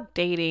 enough about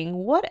dating.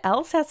 What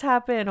else has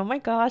happened? Oh my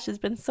gosh, it's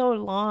been so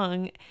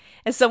long.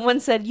 And someone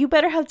said, you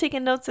better have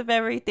taken notes of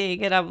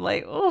everything. And I'm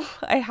like, oh,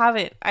 I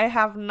haven't. I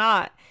have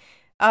not.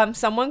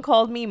 Someone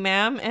called me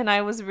ma'am, and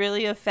I was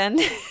really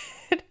offended.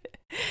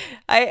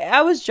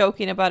 I was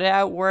joking about it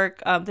at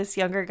work. This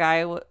younger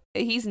guy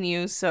he's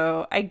new,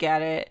 so I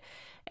get it.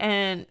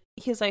 And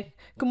he's like,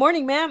 "Good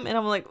morning, ma'am." And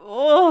I'm like,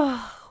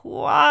 "Oh,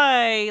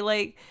 why?"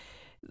 Like,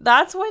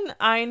 that's when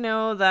I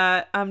know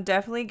that I'm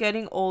definitely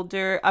getting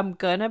older. I'm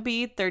gonna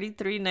be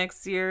 33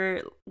 next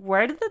year.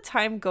 Where did the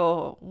time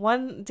go?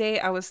 One day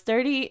I was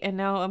 30 and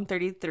now I'm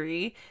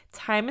 33.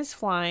 Time is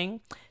flying.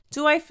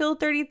 Do I feel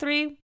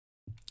 33?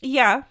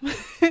 Yeah,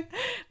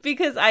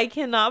 because I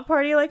cannot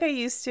party like I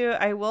used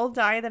to. I will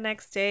die the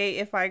next day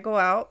if I go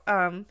out.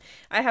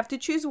 I have to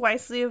choose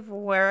wisely of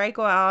where I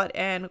go out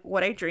and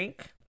what I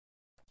drink.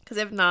 Because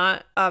if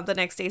not, the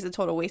next day is a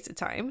total waste of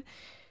time.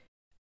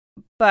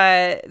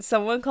 But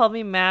someone called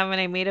me ma'am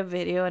and I made a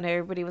video and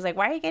everybody was like,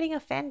 "Why are you getting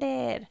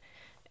offended?"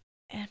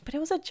 But it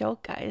was a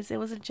joke, guys. It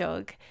was a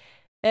joke.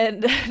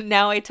 And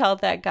now I tell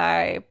that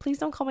guy, "Please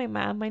don't call me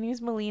ma'am. My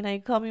name's Melina. You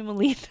call me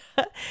Melina."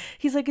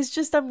 He's like, "It's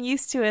just I'm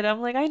used to it."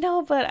 I'm like, "I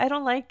know, but I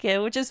don't like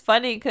it," which is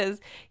funny because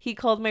he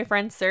called my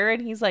friend sir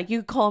and he's like,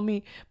 "You call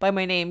me by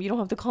my name. You don't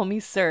have to call me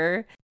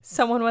sir."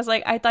 Someone was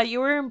like, "I thought you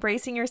were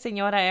embracing your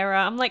señora era."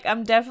 I'm like,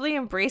 I'm definitely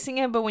embracing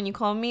it, but when you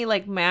call me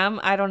like ma'am,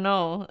 I don't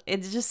know.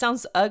 It just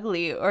sounds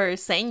ugly. Or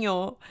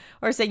señor,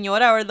 or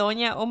señora, or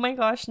doña. Oh my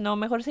gosh, no,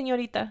 mejor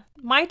señorita.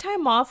 My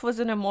time off was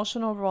an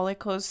emotional roller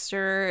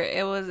coaster.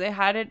 It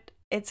had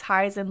its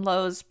highs and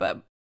lows, but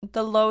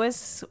the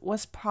lowest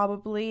was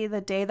probably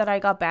the day that I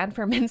got banned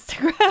from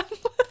Instagram.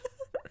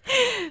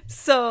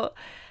 So,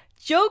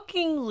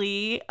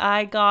 jokingly,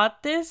 I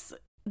got this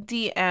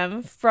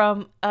DM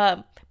from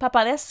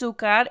Papa de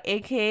Azúcar,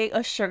 aka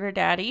a sugar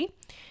daddy.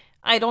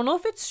 I don't know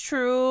if it's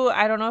true.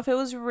 I don't know if it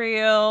was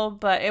real,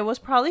 but it was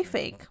probably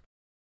fake.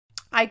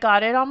 I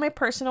got it on my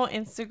personal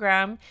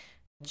Instagram.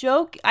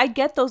 Joke, I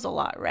get those a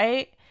lot,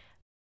 right?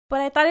 But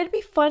I thought it'd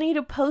be funny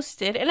to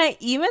post it. And I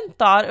even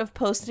thought of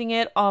posting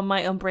it on my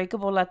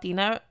Unbreakable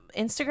Latina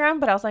Instagram,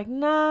 but I was like,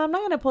 nah, I'm not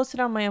going to post it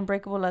on my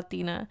Unbreakable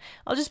Latina.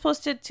 I'll just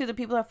post it to the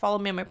people that follow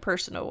me on my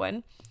personal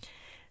one.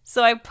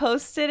 So I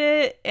posted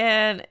it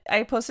and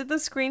I posted the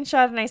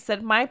screenshot and I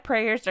said, "My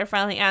prayers are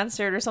finally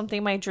answered," or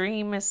something. "My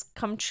dream has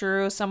come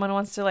true. Someone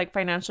wants to like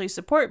financially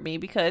support me,"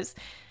 because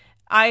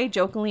I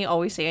jokingly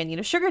always say I need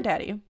a sugar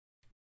daddy.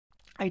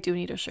 I do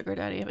need a sugar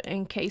daddy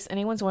in case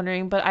anyone's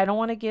wondering, but I don't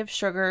want to give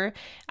sugar.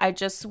 I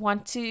just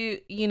want to,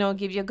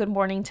 give you a good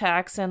morning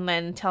text and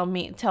then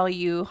tell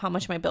you how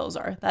much my bills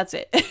are. That's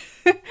it.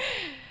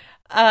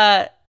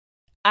 uh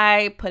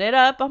I put it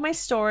up on my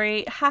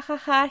story. Ha ha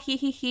ha, he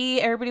he he.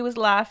 Everybody was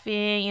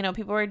laughing.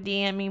 People were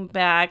DMing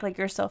back like,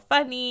 "You're so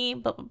funny,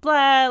 blah blah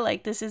blah.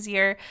 Like, this is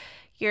your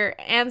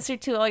answer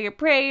to all your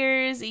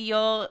prayers.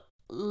 You'll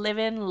live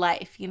in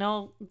life,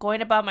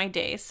 going about my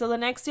day." So the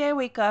next day I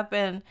wake up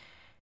and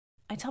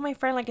I tell my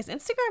friend, like, "Is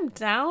Instagram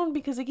down?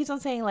 Because it keeps on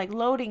saying like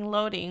loading,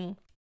 loading."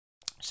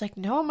 She's like,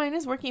 "No, mine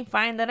is working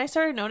fine." Then I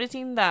started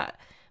noticing that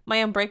my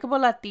Unbreakable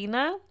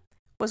Latina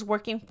was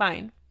working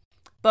fine,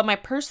 but my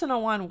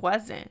personal one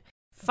wasn't.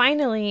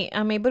 Finally,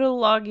 I'm able to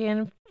log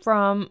in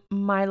from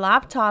my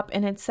laptop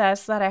and it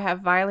says that I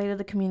have violated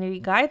the community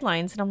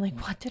guidelines. And I'm like,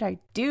 what did I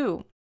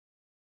do?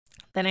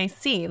 Then I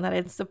see that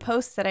it's the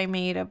post that I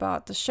made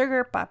about the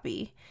sugar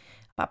papi,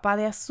 Papa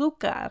de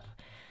Azúcar.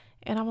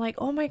 And I'm like,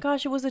 oh my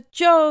gosh, it was a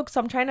joke.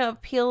 So I'm trying to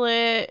appeal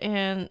it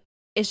and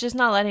it's just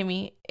not letting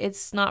me.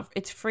 It's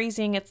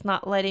freezing. It's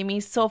not letting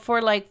me. So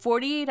for like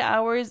 48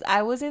 hours,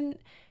 I was in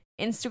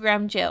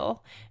Instagram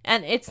jail.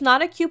 And it's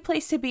not a cute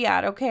place to be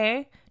at,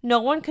 okay? No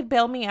one could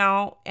bail me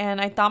out.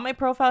 And I thought my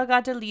profile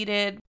got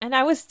deleted. And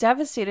I was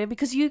devastated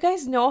because you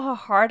guys know how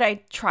hard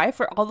I try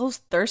for all those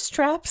thirst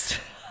traps.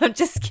 I'm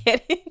just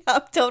kidding.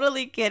 I'm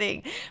totally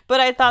kidding.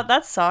 But I thought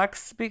that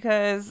sucks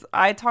because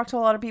I talk to a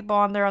lot of people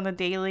on there on the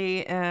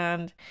daily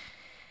and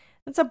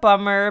it's a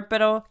bummer.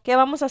 Pero ¿qué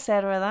vamos a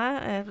hacer,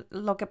 verdad?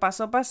 Lo que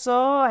pasó,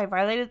 pasó. I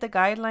violated the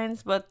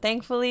guidelines, but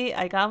thankfully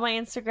I got my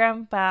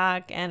Instagram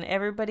back and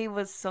everybody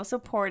was so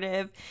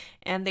supportive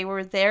and they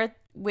were there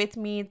with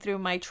me through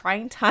my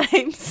trying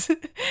times.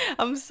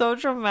 I'm so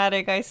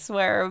dramatic, I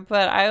swear,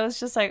 but I was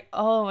just like,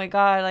 oh my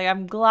god, like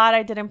I'm glad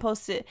I didn't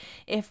post it.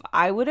 If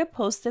I would have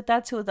posted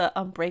that to the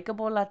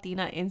Unbreakable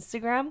Latina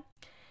Instagram,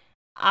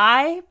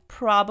 I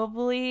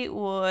probably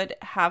would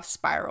have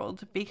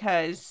spiraled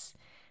because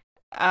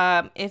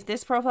if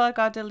this profile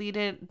got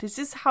deleted, this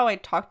is how I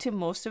talk to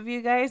most of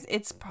you guys.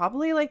 It's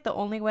probably like the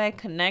only way I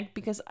connect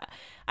because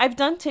I've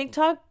done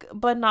TikTok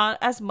but not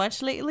as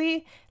much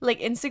lately. Like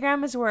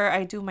Instagram is where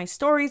I do my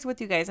stories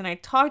with you guys and I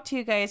talk to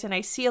you guys and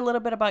I see a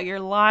little bit about your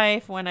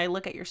life when I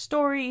look at your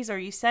stories or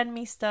you send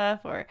me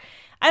stuff, or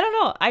I don't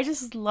know, I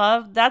just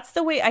love, that's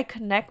the way I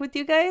connect with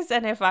you guys.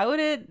 And if I would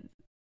have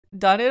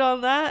done it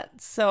on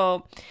that,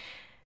 so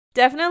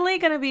definitely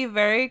gonna be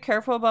very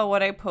careful about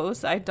what I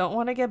post. I don't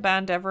want to get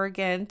banned ever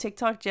again.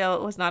 TikTok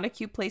jail was not a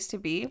cute place to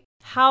be.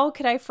 How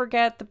could I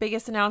forget the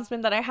biggest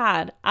announcement that I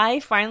had? I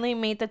finally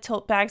made the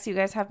tote bags you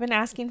guys have been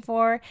asking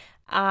for.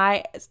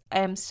 I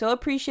am so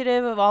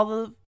appreciative of all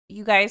the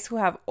you guys who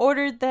have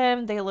ordered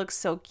them. They look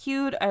so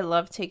cute. I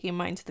love taking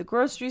mine to the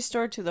grocery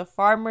store, to the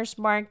farmer's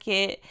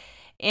market.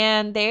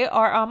 And they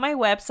are on my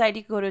website.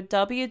 You go to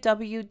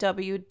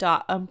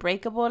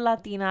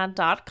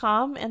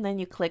www.unbreakablelatina.com and then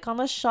you click on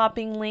the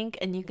shopping link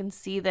and you can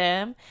see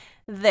them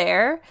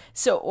there.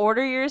 So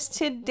order yours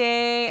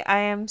today. I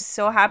am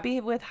so happy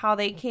with how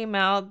they came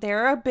out.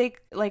 They're a big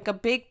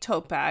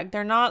tote bag.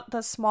 They're not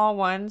the small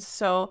ones,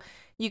 so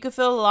you could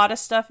fit a lot of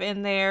stuff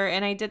in there.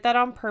 And I did that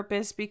on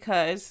purpose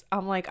because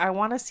I'm like, I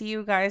want to see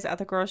you guys at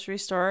the grocery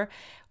store,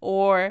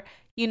 or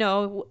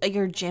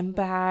your gym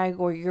bag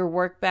or your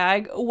work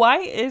bag. Why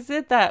is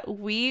it that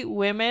we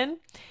women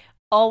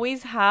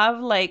always have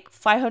like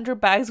 500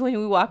 bags when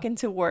we walk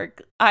into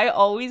work? I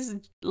always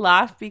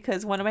laugh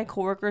because one of my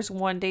coworkers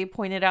one day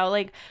pointed out,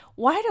 like,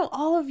 why do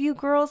all of you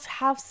girls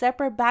have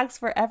separate bags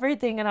for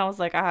everything? And I was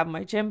like, I have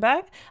my gym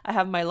bag, I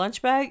have my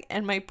lunch bag,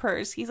 and my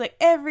purse. He's like,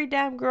 every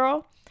damn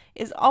girl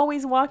is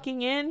always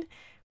walking in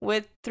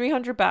with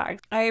 300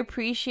 bags. I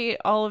appreciate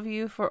all of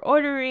you for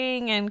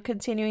ordering and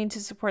continuing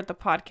to support the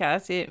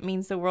podcast. It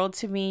means the world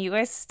to me. You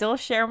guys still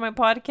share my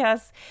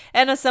podcast,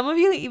 and some of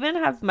you even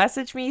have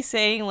messaged me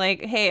saying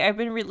like, hey, I've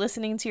been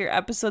re-listening to your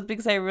episodes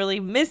because I really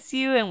miss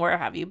you, and where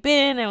have you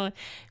been, and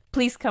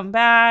please come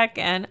back.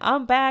 And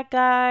I'm back,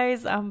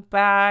 guys. I'm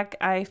back.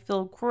 I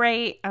feel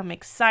great. I'm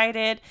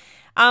excited.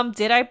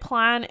 Did I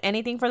plan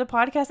anything for the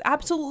podcast?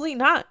 Absolutely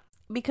not.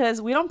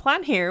 Because we don't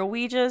plan here.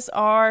 We just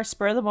are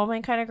spur of the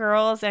moment kind of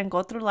girls and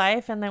go through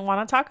life and then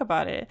want to talk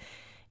about it.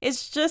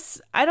 It's just,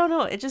 I don't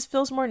know, it just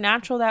feels more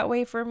natural that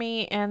way for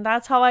me. And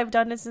that's how I've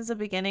done it since the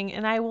beginning.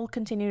 And I will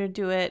continue to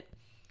do it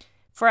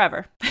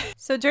forever.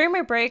 So during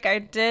my break, I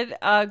did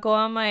go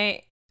on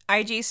my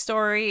IG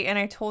story and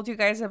I told you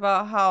guys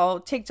about how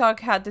TikTok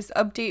had this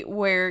update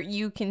where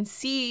you can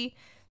see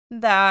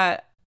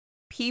that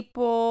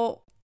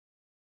people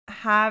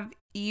have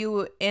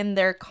you in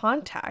their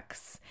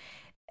contacts.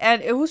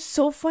 And it was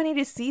so funny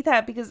to see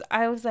that because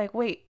I was like,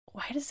 wait,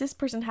 why does this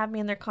person have me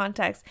in their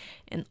contacts?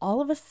 And all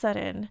of a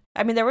sudden,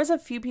 I mean, there was a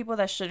few people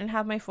that shouldn't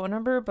have my phone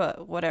number,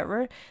 but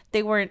whatever.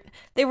 They were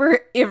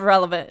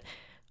irrelevant.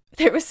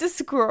 There was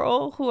this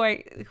girl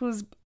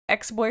whose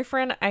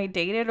ex-boyfriend I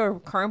dated,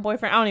 or current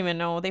boyfriend, I don't even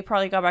know. They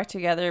probably got back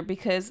together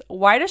because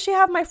why does she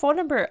have my phone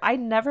number? I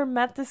never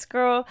met this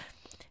girl.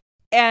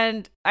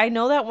 And I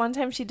know that one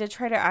time she did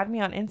try to add me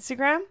on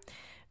Instagram.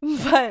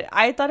 But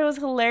I thought it was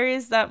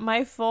hilarious that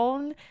my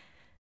phone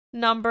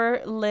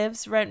number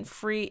lives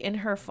rent-free in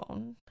her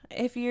phone.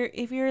 If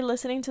you're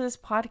listening to this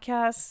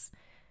podcast,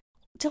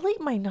 delete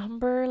my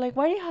number. Like,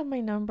 why do you have my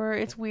number?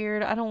 It's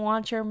weird. I don't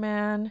want your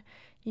man.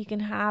 You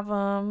can have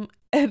him.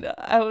 And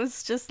I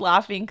was just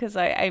laughing because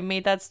I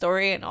made that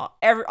story and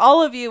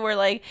all of you were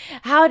like,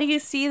 how do you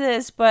see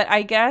this? But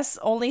I guess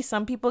only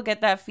some people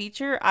get that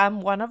feature. I'm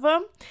one of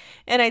them.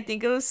 And I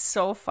think it was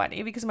so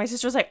funny because my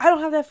sister was like, I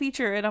don't have that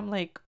feature. And I'm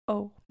like,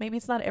 oh, maybe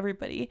it's not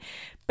everybody.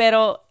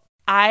 Pero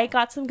I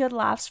got some good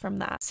laughs from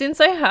that.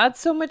 Since I had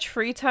so much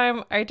free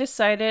time, I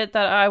decided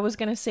that I was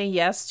going to say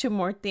yes to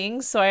more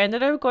things. So I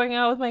ended up going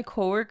out with my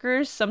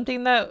coworkers,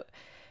 something that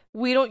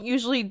we don't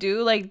usually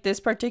do, like this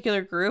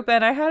particular group,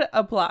 and I had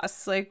a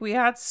blast. Like, we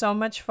had so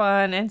much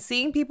fun, and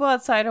seeing people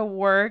outside of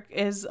work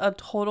is a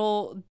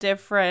total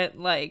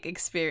different like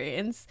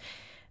experience.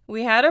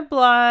 We had a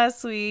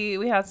blast.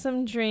 We had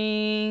some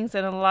drinks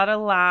and a lot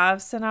of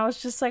laughs, and I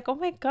was just like, oh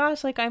my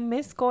gosh, like I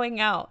miss going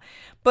out.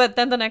 But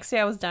then the next day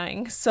I was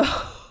dying. So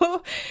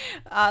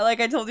like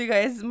I told you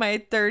guys, my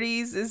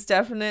 30s is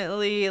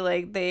definitely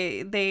like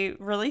they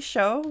really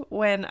show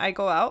when I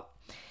go out.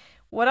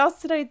 What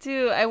else did I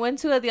do? I went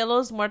to a Dia de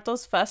los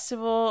Muertos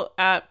festival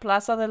at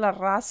Plaza de la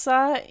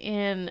Raza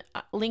in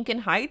Lincoln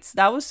Heights.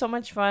 That was so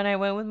much fun. I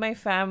went with my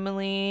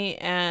family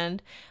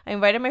and I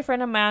invited my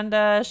friend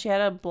Amanda. She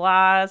had a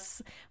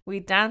blast.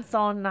 We danced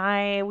all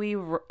night.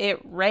 It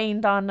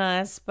rained on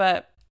us,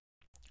 but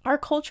our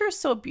culture is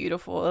so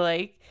beautiful.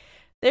 Like,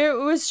 there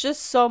was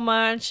just so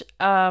much.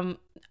 I'm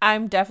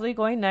definitely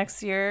going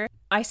next year.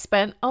 I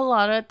spent a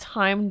lot of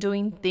time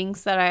doing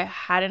things that I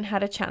hadn't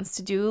had a chance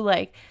to do,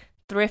 like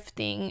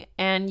thrifting,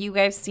 and you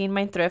guys seen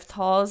my thrift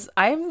hauls.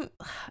 I'm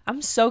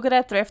so good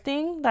at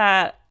thrifting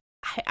that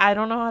I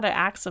don't know how to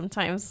act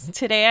sometimes.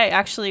 Today I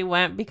actually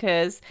went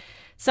because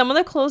some of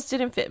the clothes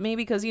didn't fit me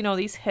because, you know,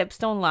 these hips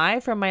don't lie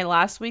from my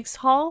last week's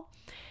haul.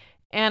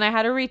 And I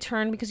had to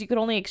return because you could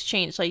only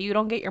exchange. Like, you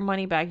don't get your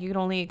money back. You could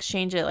only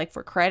exchange it like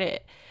for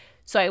credit.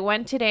 So I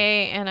went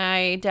today and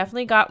I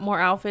definitely got more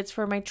outfits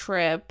for my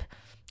trip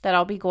that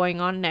I'll be going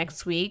on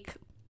next week.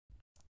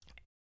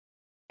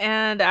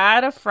 And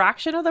at a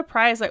fraction of the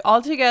price, like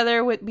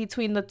altogether with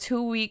between the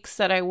 2 weeks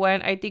that I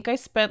went, I think I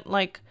spent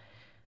like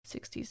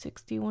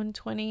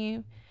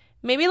 120,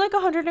 maybe like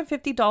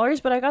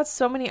 $150, but I got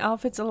so many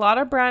outfits, a lot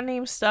of brand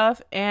name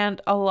stuff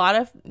and a lot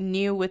of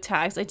new with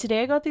tags. Like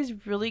today I got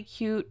these really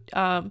cute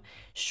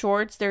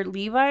shorts. They're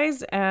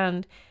Levi's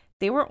and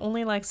they were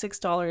only like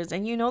 $6.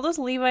 And you know those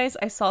Levi's,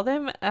 I saw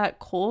them at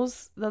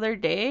Kohl's the other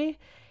day.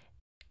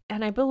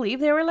 And I believe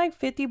they were like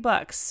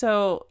 $50.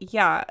 So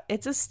yeah,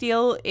 it's a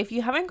steal. If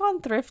you haven't gone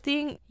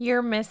thrifting,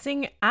 you're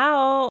missing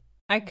out.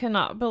 I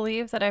cannot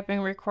believe that I've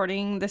been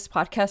recording this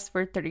podcast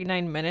for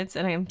 39 minutes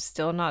and I'm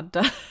still not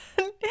done.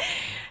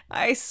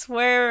 I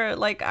swear,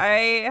 like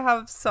I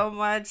have so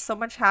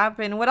much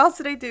happened. What else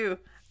did I do?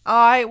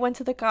 I went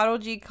to the Karol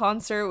G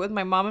concert with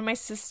my mom and my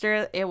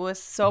sister. It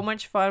was so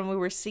much fun. We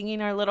were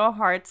singing our little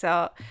hearts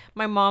out.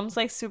 My mom's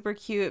like super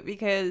cute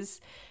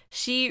because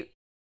she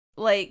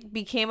like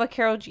became a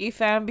Karol G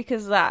fan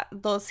because that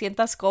those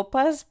cientas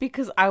copas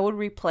because I would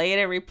replay it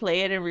and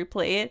replay it and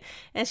replay it,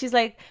 and she's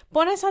like,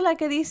 "Pon esa la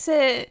que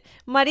dice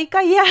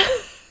marica ya."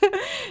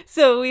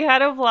 So we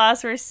had a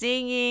blast. We're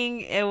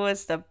singing. It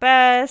was the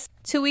best.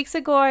 2 weeks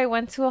ago, I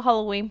went to a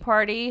Halloween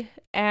party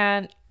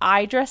and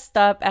I dressed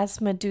up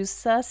as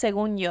Medusa,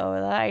 según yo,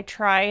 ¿verdad? I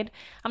tried.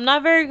 I'm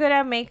not very good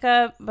at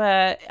makeup,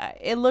 but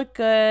it looked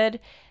good.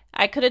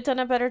 I could have done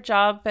a better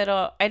job, but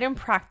I didn't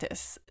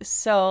practice.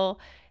 So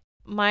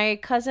my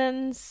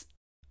cousin's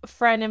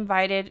friend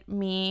invited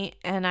me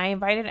and I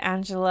invited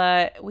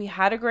Angela. We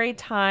had a great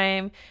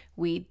time.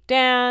 We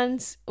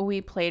danced,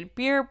 we played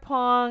beer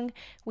pong,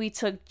 we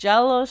took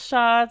jello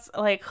shots.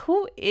 Like,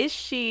 who is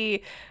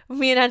she?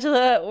 Me and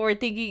Angela were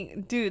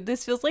thinking, dude,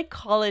 this feels like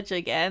college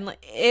again.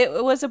 Like,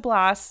 it was a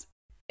blast.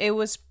 It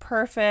was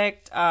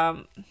perfect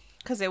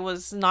because it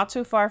was not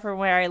too far from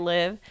where I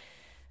live.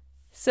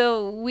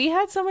 So we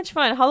had so much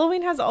fun.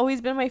 Halloween has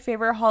always been my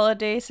favorite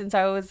holiday since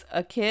I was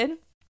a kid.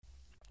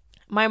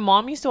 My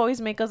mom used to always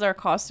make us our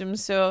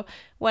costumes. So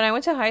when I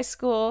went to high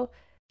school,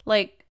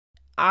 like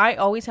I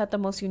always had the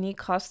most unique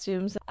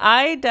costumes.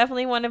 I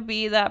definitely want to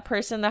be that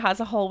person that has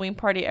a Halloween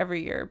party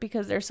every year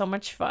because they're so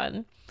much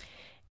fun.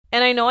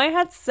 And I know I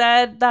had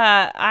said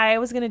that I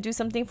was going to do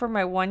something for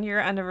my 1 year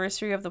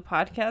anniversary of the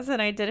podcast,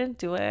 and I didn't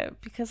do it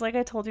because, like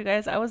I told you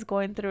guys, I was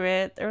going through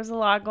it. There was a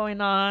lot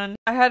going on.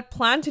 I had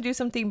planned to do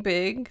something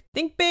big.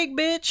 Think big,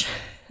 bitch.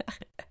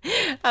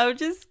 I'm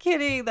just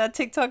kidding. That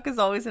TikTok is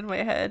always in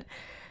my head.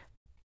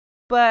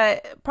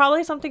 But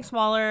probably something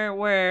smaller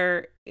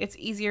where it's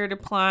easier to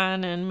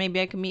plan, and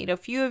maybe I can meet a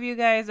few of you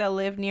guys that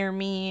live near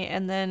me,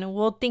 and then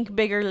we'll think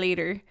bigger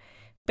later.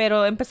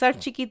 Pero empezar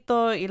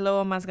chiquito y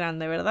luego más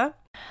grande, ¿verdad?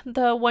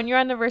 The 1 year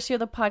anniversary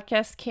of the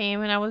podcast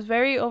came and I was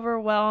very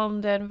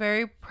overwhelmed and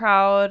very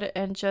proud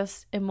and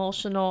just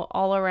emotional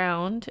all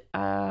around.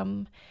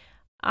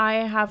 I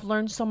have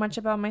learned so much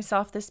about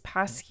myself this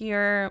past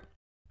year.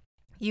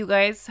 You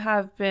guys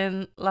have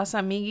been las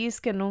amiguis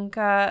que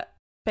nunca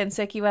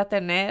pensé que iba a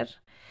tener.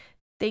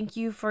 Thank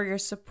you for your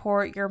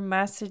support, your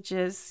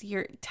messages,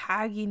 your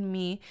tagging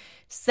me,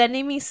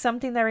 sending me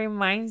something that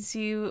reminds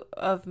you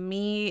of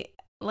me.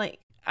 Like,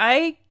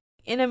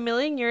 in a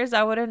million years,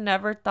 I would have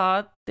never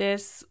thought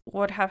this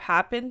would have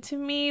happened to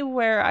me,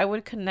 where I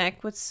would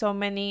connect with so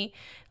many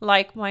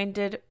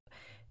like-minded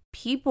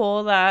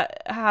people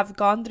that have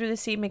gone through the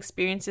same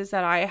experiences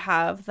that I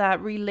have, that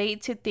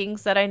relate to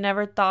things that I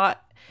never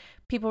thought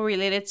people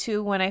related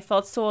to when I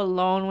felt so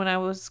alone, when I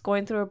was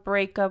going through a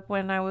breakup,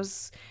 when I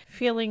was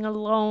feeling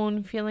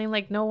alone, feeling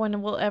like no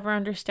one will ever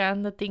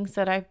understand the things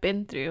that I've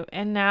been through.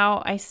 And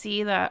now I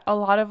see that a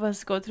lot of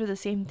us go through the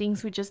same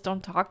things, we just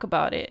don't talk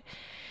about it.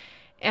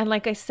 And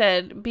like I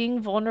said,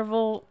 being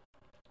vulnerable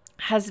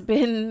has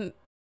been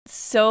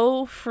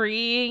so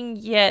freeing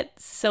yet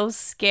so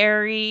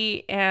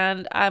scary,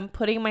 and I'm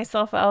putting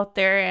myself out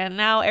there and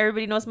now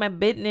everybody knows my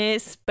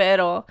business.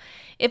 Pero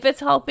if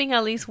it's helping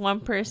at least one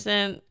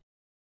person,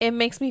 it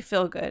makes me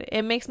feel good.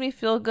 It makes me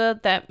feel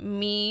good that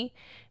me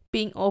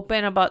being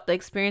open about the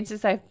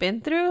experiences I've been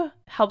through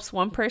helps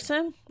one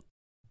person.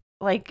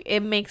 Like,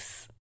 it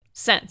makes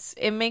sense.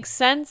 It makes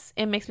sense.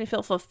 It makes me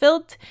feel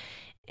fulfilled.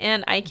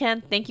 And I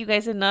can't thank you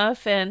guys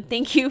enough. And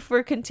thank you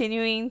for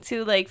continuing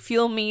to like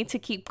fuel me to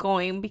keep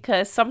going,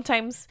 because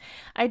sometimes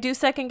I do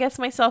second guess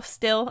myself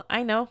still.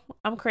 I know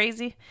I'm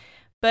crazy,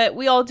 but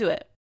we all do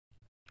it.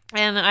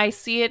 And I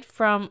see it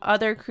from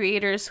other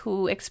creators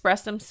who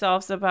express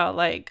themselves about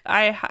like,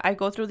 I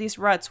go through these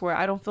ruts where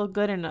I don't feel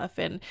good enough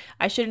and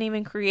I shouldn't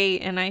even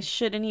create and I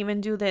shouldn't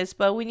even do this.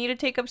 But we need to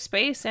take up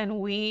space and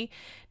we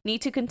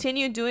need to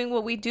continue doing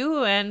what we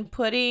do and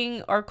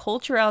putting our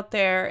culture out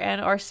there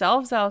and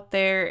ourselves out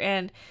there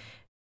and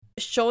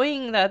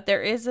showing that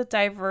there is a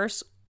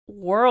diverse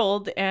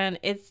world and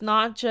it's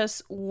not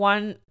just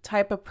one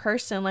type of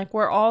person. Like,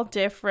 we're all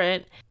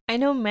different. I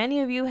know many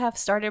of you have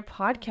started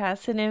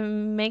podcasts, and it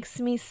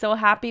makes me so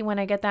happy when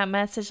I get that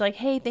message like,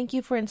 hey, thank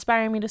you for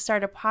inspiring me to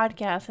start a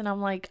podcast. And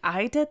I'm like,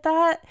 I did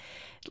that?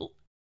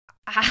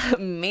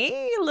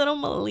 Me, little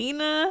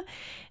Melina?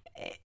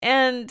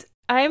 And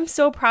I am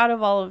so proud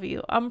of all of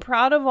you. I'm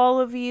proud of all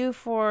of you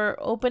for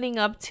opening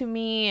up to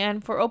me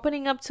and for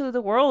opening up to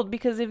the world,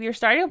 because if you're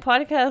starting a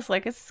podcast,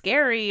 like, it's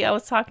scary. I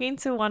was talking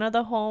to one of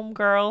the home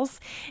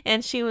girls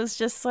and she was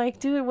just like,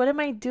 dude, what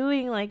am I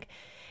doing? Like,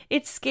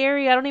 it's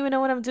scary. I don't even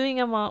know what I'm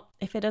doing. I'm all,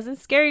 if it doesn't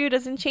scare you, it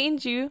doesn't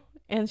change you.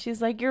 And she's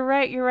like, you're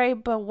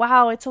right. But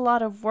wow, it's a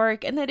lot of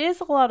work. And it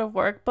is a lot of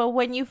work. But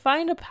when you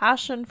find a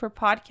passion for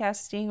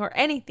podcasting or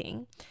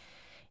anything,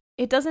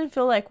 it doesn't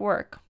feel like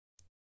work.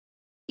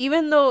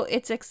 Even though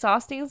it's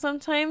exhausting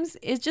sometimes,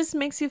 it just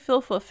makes you feel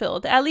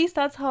fulfilled. At least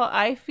that's how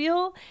I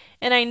feel.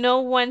 And I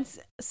know once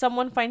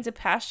someone finds a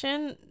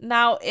passion,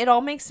 now it all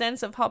makes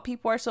sense of how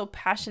people are so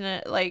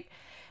passionate. Like,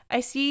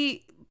 I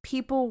see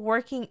people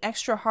working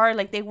extra hard.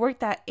 Like they work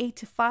that 8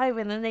 to 5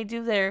 and then they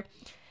do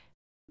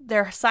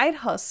their side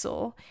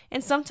hustle.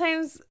 And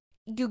sometimes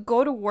you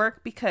go to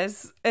work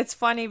because it's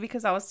funny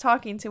because I was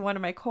talking to one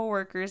of my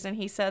coworkers and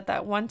he said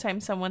that one time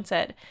someone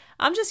said,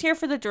 "I'm just here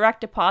for the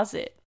direct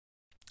deposit."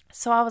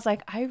 So I was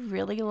like, I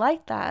really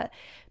like that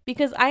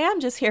because I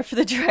am just here for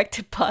the direct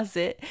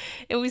deposit.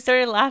 And we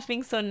started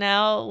laughing. So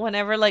now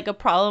whenever like a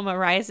problem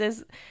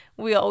arises,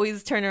 we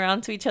always turn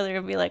around to each other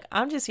and be like,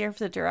 I'm just here for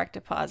the direct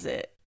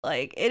deposit.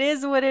 Like it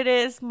is what it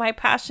is. My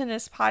passion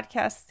is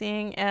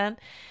podcasting, and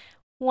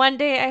one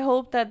day I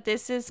hope that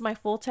this is my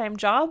full-time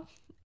job,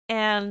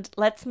 and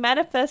let's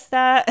manifest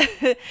that.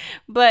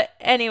 But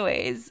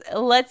anyways,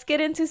 let's get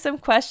into some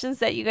questions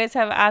that you guys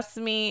have asked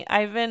me.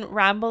 I've been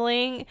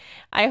rambling.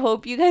 I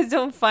hope you guys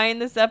don't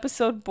find this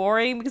episode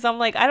boring because I'm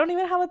like, I don't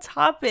even have a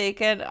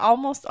topic, and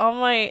almost all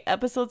my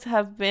episodes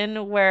have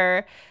been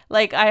where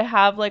like I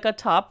have like a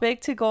topic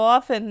to go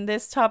off, and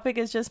this topic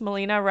is just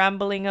Melina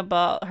rambling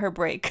about her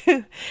break.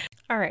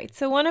 All right,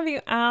 so one of you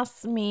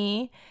asked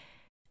me,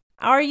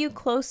 are you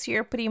close to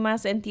your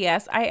primas and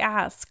tias? I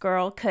asked,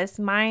 girl, because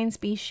mines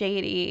be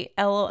shady.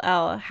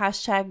 LOL.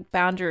 Hashtag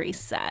boundary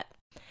set.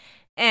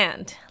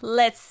 And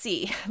let's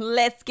see.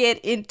 Let's get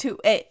into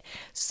it.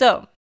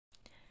 So,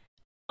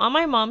 on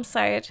my mom's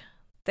side,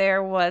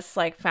 there was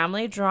like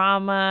family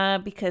drama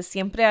because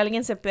siempre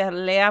alguien se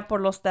pelea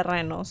por los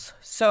terrenos.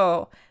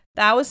 So,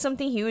 that was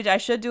something huge. I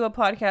should do a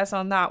podcast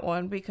on that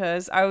one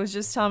because I was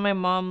just telling my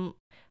mom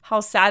how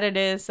sad it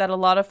is that a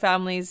lot of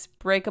families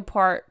break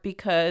apart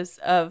because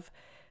of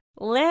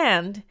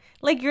land.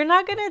 Like, you're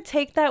not gonna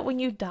take that when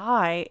you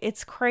die.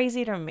 It's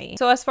crazy to me.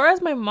 So as far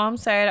as my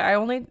mom's side, I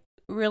only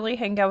really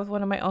hang out with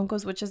one of my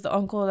uncles, which is the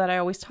uncle that I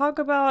always talk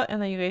about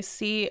and that you guys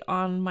see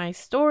on my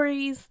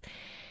stories.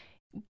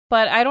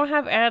 But I don't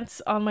have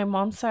aunts on my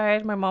mom's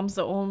side. My mom's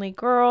the only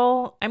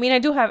girl. I mean, I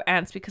do have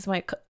aunts because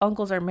my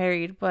uncles are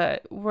married,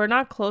 but we're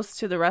not close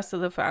to the rest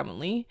of the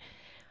family.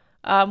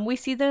 We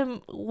see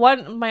them,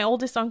 my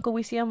oldest uncle,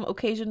 we see him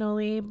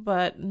occasionally,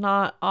 but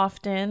not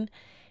often.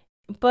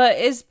 But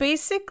it's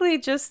basically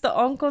just the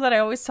uncle that I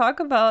always talk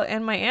about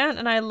and my aunt.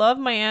 And I love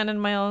my aunt and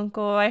my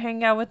uncle. I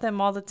hang out with them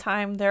all the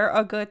time. They're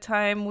a good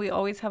time. We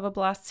always have a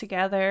blast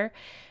together.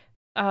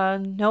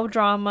 No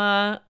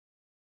drama.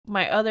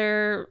 My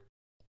other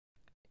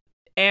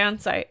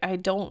aunts, I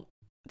don't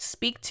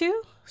speak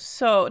to.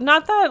 So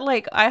not that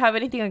like I have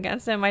anything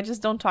against them, I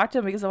just don't talk to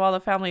them because of all the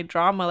family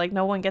drama. Like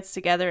no one gets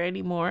together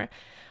anymore.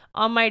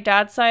 On my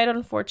dad's side,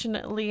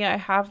 unfortunately, I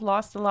have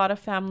lost a lot of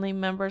family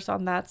members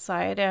on that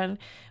side, and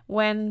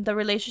when the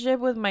relationship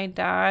with my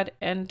dad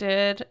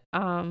ended,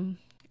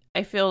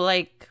 I feel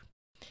like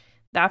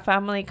that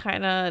family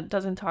kind of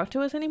doesn't talk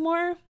to us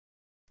anymore,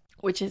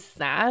 which is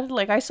sad.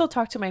 Like I still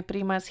talk to my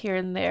primas here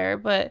and there,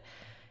 but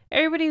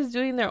everybody's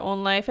doing their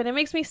own life, and it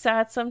makes me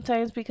sad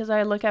sometimes because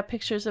I look at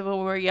pictures of when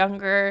we were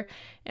younger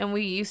and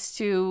we used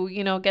to,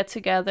 get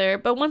together.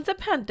 But once the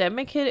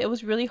pandemic hit, it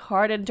was really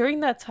hard, and during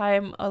that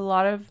time, a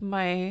lot of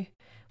my,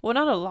 well,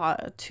 not a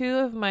lot, two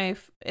of my,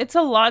 it's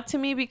a lot to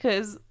me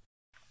because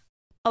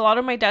a lot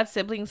of my dad's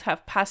siblings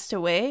have passed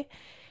away,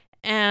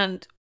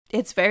 and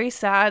it's very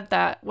sad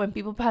that when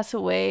people pass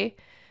away,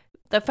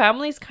 the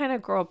families kind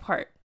of grow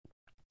apart.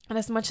 And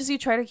as much as you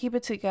try to keep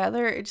it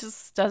together, it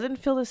just doesn't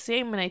feel the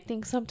same. And I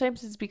think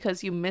sometimes it's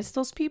because you miss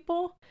those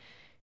people.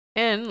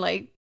 And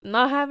like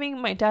not having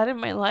my dad in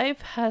my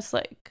life has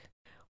like,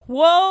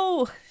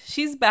 whoa,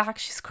 she's back.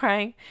 She's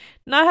crying.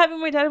 Not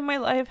having my dad in my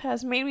life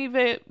has made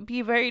me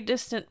be very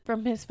distant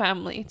from his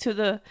family to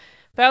the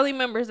family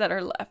members that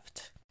are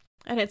left.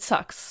 And it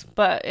sucks,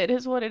 but it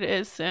is what it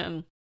is.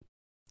 And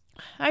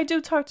I do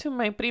talk to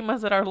my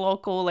primas that are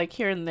local, like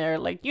here and there,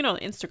 like,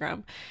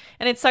 Instagram.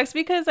 And it sucks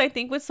because I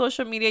think with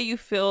social media, you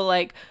feel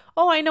like,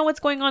 oh, I know what's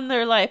going on in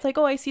their life. Like,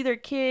 oh, I see their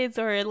kids,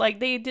 or like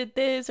they did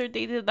this or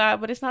they did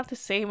that. But it's not the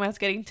same as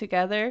getting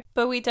together.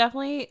 But we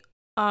definitely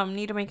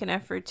need to make an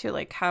effort to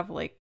like have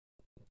like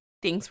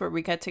things where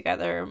we get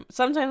together.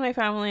 Sometimes my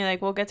family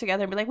like will get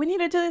together and be like, we need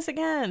to do this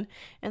again,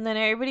 and then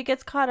everybody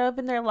gets caught up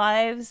in their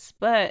lives.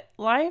 But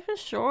life is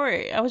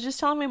short. I was just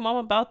telling my mom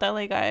about that.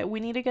 Like we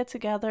need to get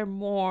together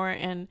more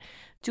and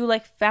do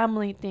like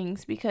family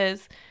things,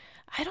 because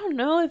I don't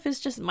know if it's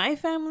just my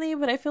family,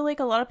 but I feel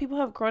like a lot of people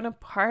have grown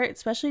apart,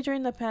 especially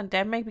during the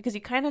pandemic, because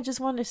you kind of just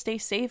want to stay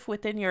safe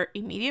within your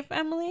immediate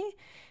family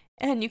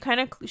and you kind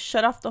of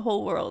shut off the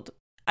whole world.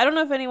 I don't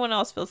know if anyone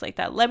else feels like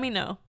that. Let me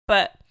know.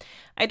 But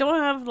I don't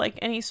have like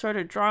any sort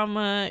of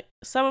drama.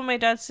 Some of my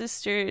dad's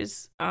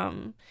sisters,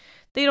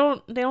 they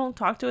don't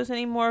talk to us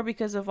anymore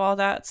because of all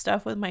that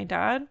stuff with my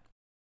dad.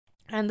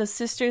 And the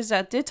sisters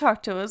that did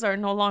talk to us are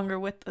no longer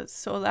with us,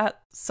 so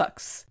that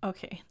sucks.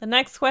 Okay, the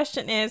next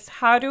question is,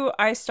 how do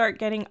I start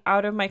getting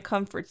out of my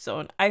comfort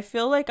zone? I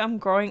feel like I'm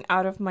growing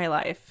out of my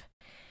life.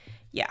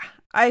 Yeah,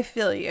 I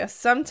feel you.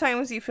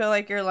 Sometimes you feel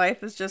like your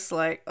life is just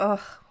like,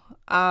 ugh,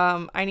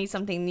 I need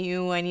something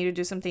new. I need to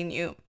do something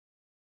new.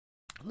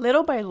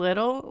 Little by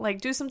little, like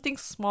do something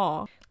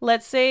small.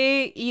 Let's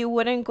say you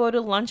wouldn't go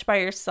to lunch by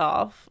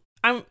yourself.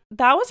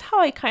 that was how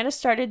I kind of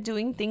started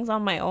doing things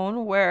on my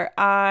own, where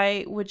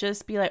I would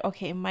just be like,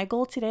 okay, my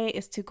goal today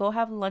is to go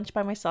have lunch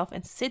by myself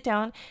and sit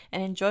down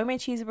and enjoy my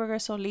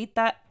cheeseburger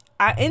solita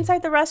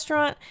inside the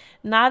restaurant,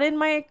 not in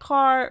my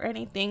car or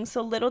anything.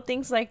 So little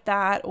things like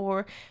that,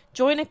 or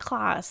join a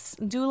class,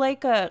 do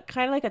like a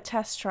kind of like a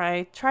test try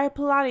a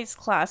Pilates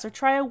class or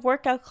try a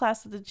workout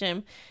class at the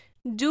gym.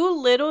 Do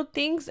little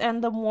things,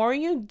 and the more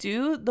you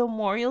do, the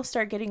more you'll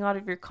start getting out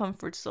of your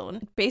comfort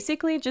zone.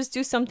 Basically, just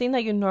do something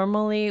that you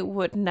normally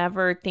would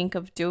never think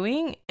of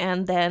doing,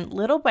 and then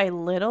little by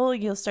little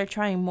you'll start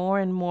trying more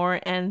and more,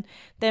 and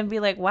then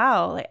be like,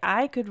 wow, like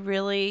I could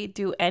really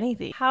do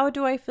anything. How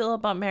do I feel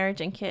about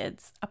marriage and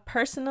kids?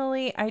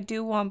 Personally, I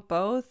do want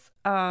both.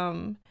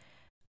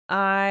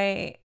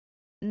 I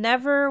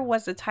never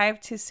was the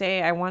type to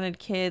say I wanted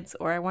kids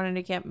or I wanted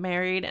to get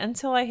married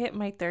until I hit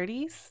my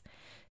 30s.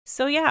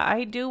 So yeah,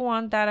 I do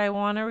want that. I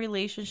want a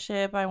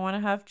relationship. I want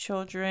to have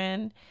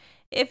children.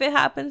 If it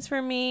happens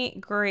for me,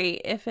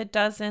 great. If it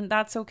doesn't,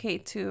 that's okay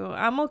too.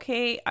 I'm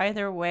okay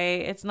either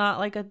way. It's not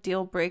like a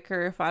deal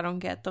breaker if I don't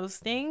get those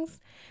things,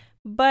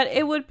 but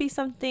it would be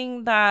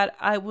something that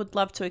I would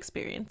love to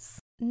experience.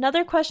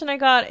 Another question I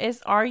got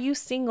is, are you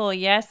single?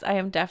 Yes, I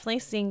am definitely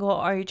single.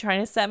 Are you trying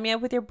to set me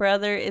up with your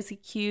brother? Is he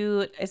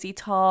cute? Is he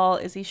tall?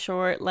 Is he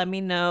short? Let me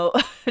know.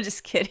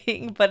 Just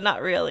kidding, but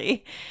not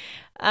really.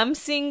 I'm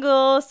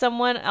single.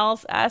 Someone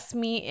else asked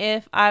me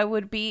if I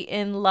would be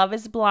in Love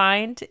is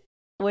Blind,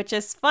 which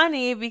is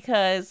funny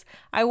because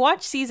I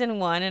watched season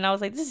 1 and I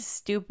was like, this is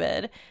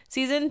stupid.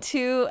 Season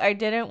 2, I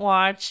didn't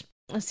watch.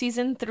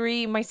 Season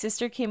 3, my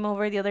sister came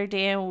over the other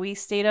day and we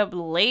stayed up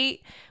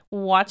late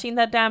watching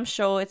that damn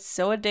show. It's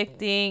so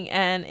addicting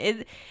and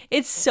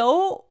it's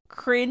so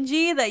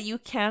cringy that you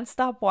can't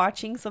stop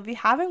watching. So if you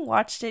haven't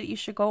watched it, you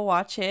should go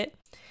watch it.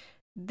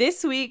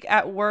 This week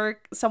at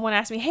work, someone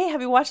asked me, hey,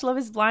 have you watched Love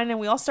is Blind? And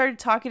we all started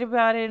talking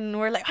about it and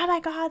we're like, oh my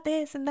God,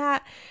 this and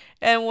that.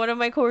 And one of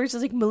my coworkers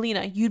was like,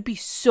 Melina, you'd be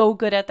so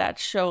good at that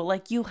show.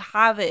 Like, you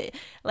have it.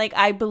 Like,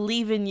 I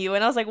believe in you.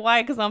 And I was like,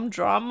 why? Because I'm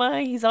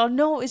drama? He's all,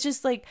 no, it's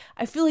just like,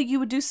 I feel like you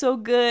would do so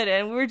good.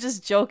 And we were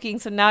just joking.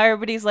 So now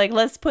everybody's like,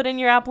 let's put in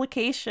your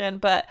application.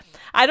 But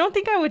I don't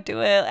think I would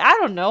do it. I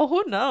don't know.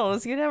 Who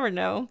knows? You never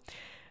know.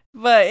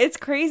 But it's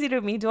crazy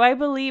to me. Do I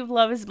believe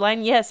Love is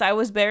Blind? Yes, I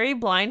was very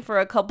blind for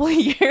a couple of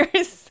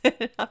years.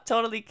 I'm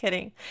totally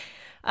kidding.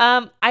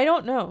 I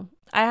don't know.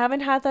 I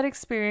haven't had that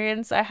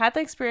experience. I had the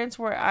experience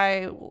where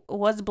I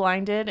was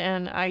blinded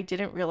and I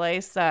didn't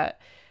realize that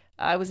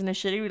I was in a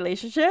shitty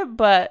relationship.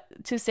 But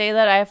to say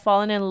that I've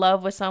fallen in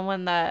love with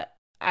someone that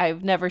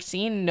I've never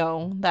seen,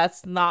 no,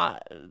 that's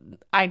not.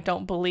 I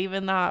don't believe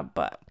in that.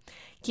 But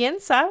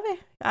quién sabe?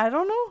 I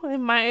don't know.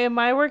 It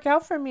might work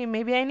out for me.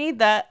 Maybe I need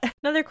that.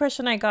 Another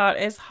question I got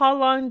is, how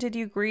long did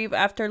you grieve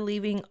after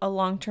leaving a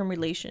long-term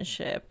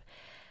relationship?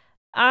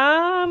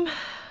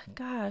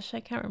 Gosh,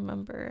 I can't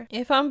remember.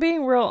 If I'm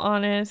being real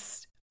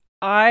honest,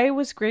 I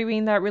was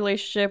grieving that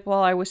relationship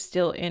while I was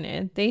still in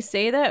it. They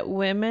say that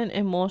women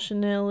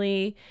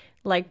emotionally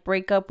like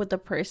break up with the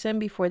person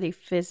before they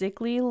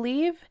physically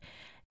leave.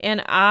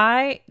 And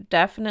I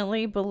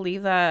definitely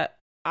believe that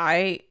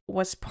I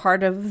was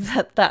part of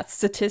that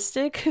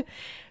statistic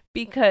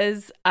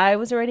because I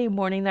was already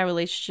mourning that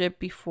relationship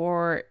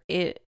before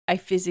I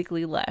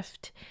physically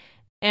left.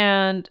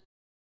 And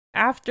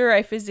after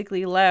I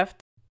physically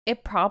left,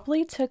 it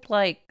probably took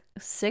like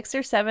 6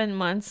 or 7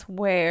 months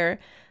where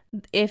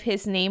if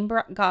his name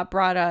got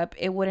brought up,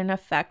 it wouldn't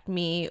affect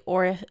me.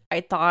 Or if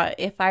I thought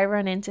if I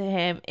run into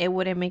him, it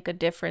wouldn't make a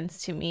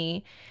difference to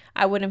me.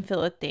 I wouldn't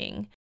feel a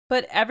thing.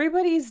 But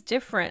everybody's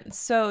different.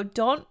 So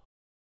don't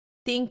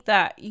think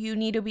that you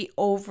need to be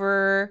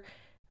over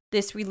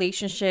this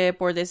relationship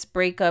or this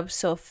breakup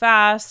so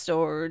fast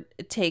or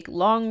take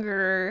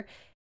longer.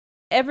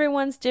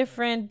 Everyone's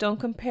different. Don't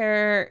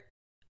compare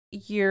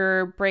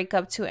your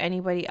breakup to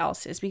anybody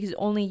else's because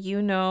only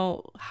you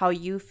know how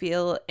you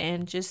feel,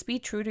 and just be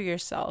true to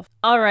yourself.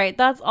 All right,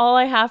 that's all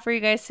I have for you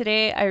guys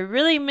today. I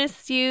really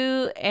missed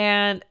you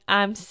and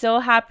I'm so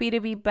happy to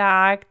be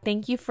back.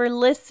 Thank you for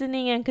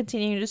listening and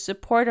continuing to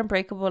support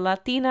Unbreakable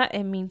Latina.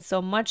 It means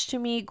so much to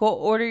me. Go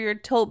order your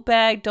tote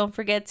bag. Don't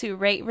forget to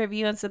rate,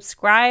 review, and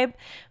subscribe.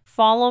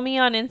 Follow me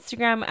on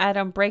Instagram at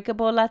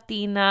Unbreakable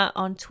Latina,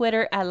 on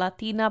Twitter at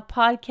Latina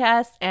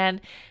Podcast,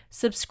 and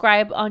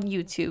subscribe on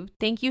YouTube.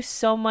 Thank you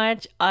so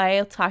much.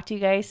 I'll talk to you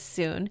guys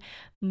soon.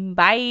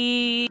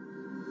 Bye.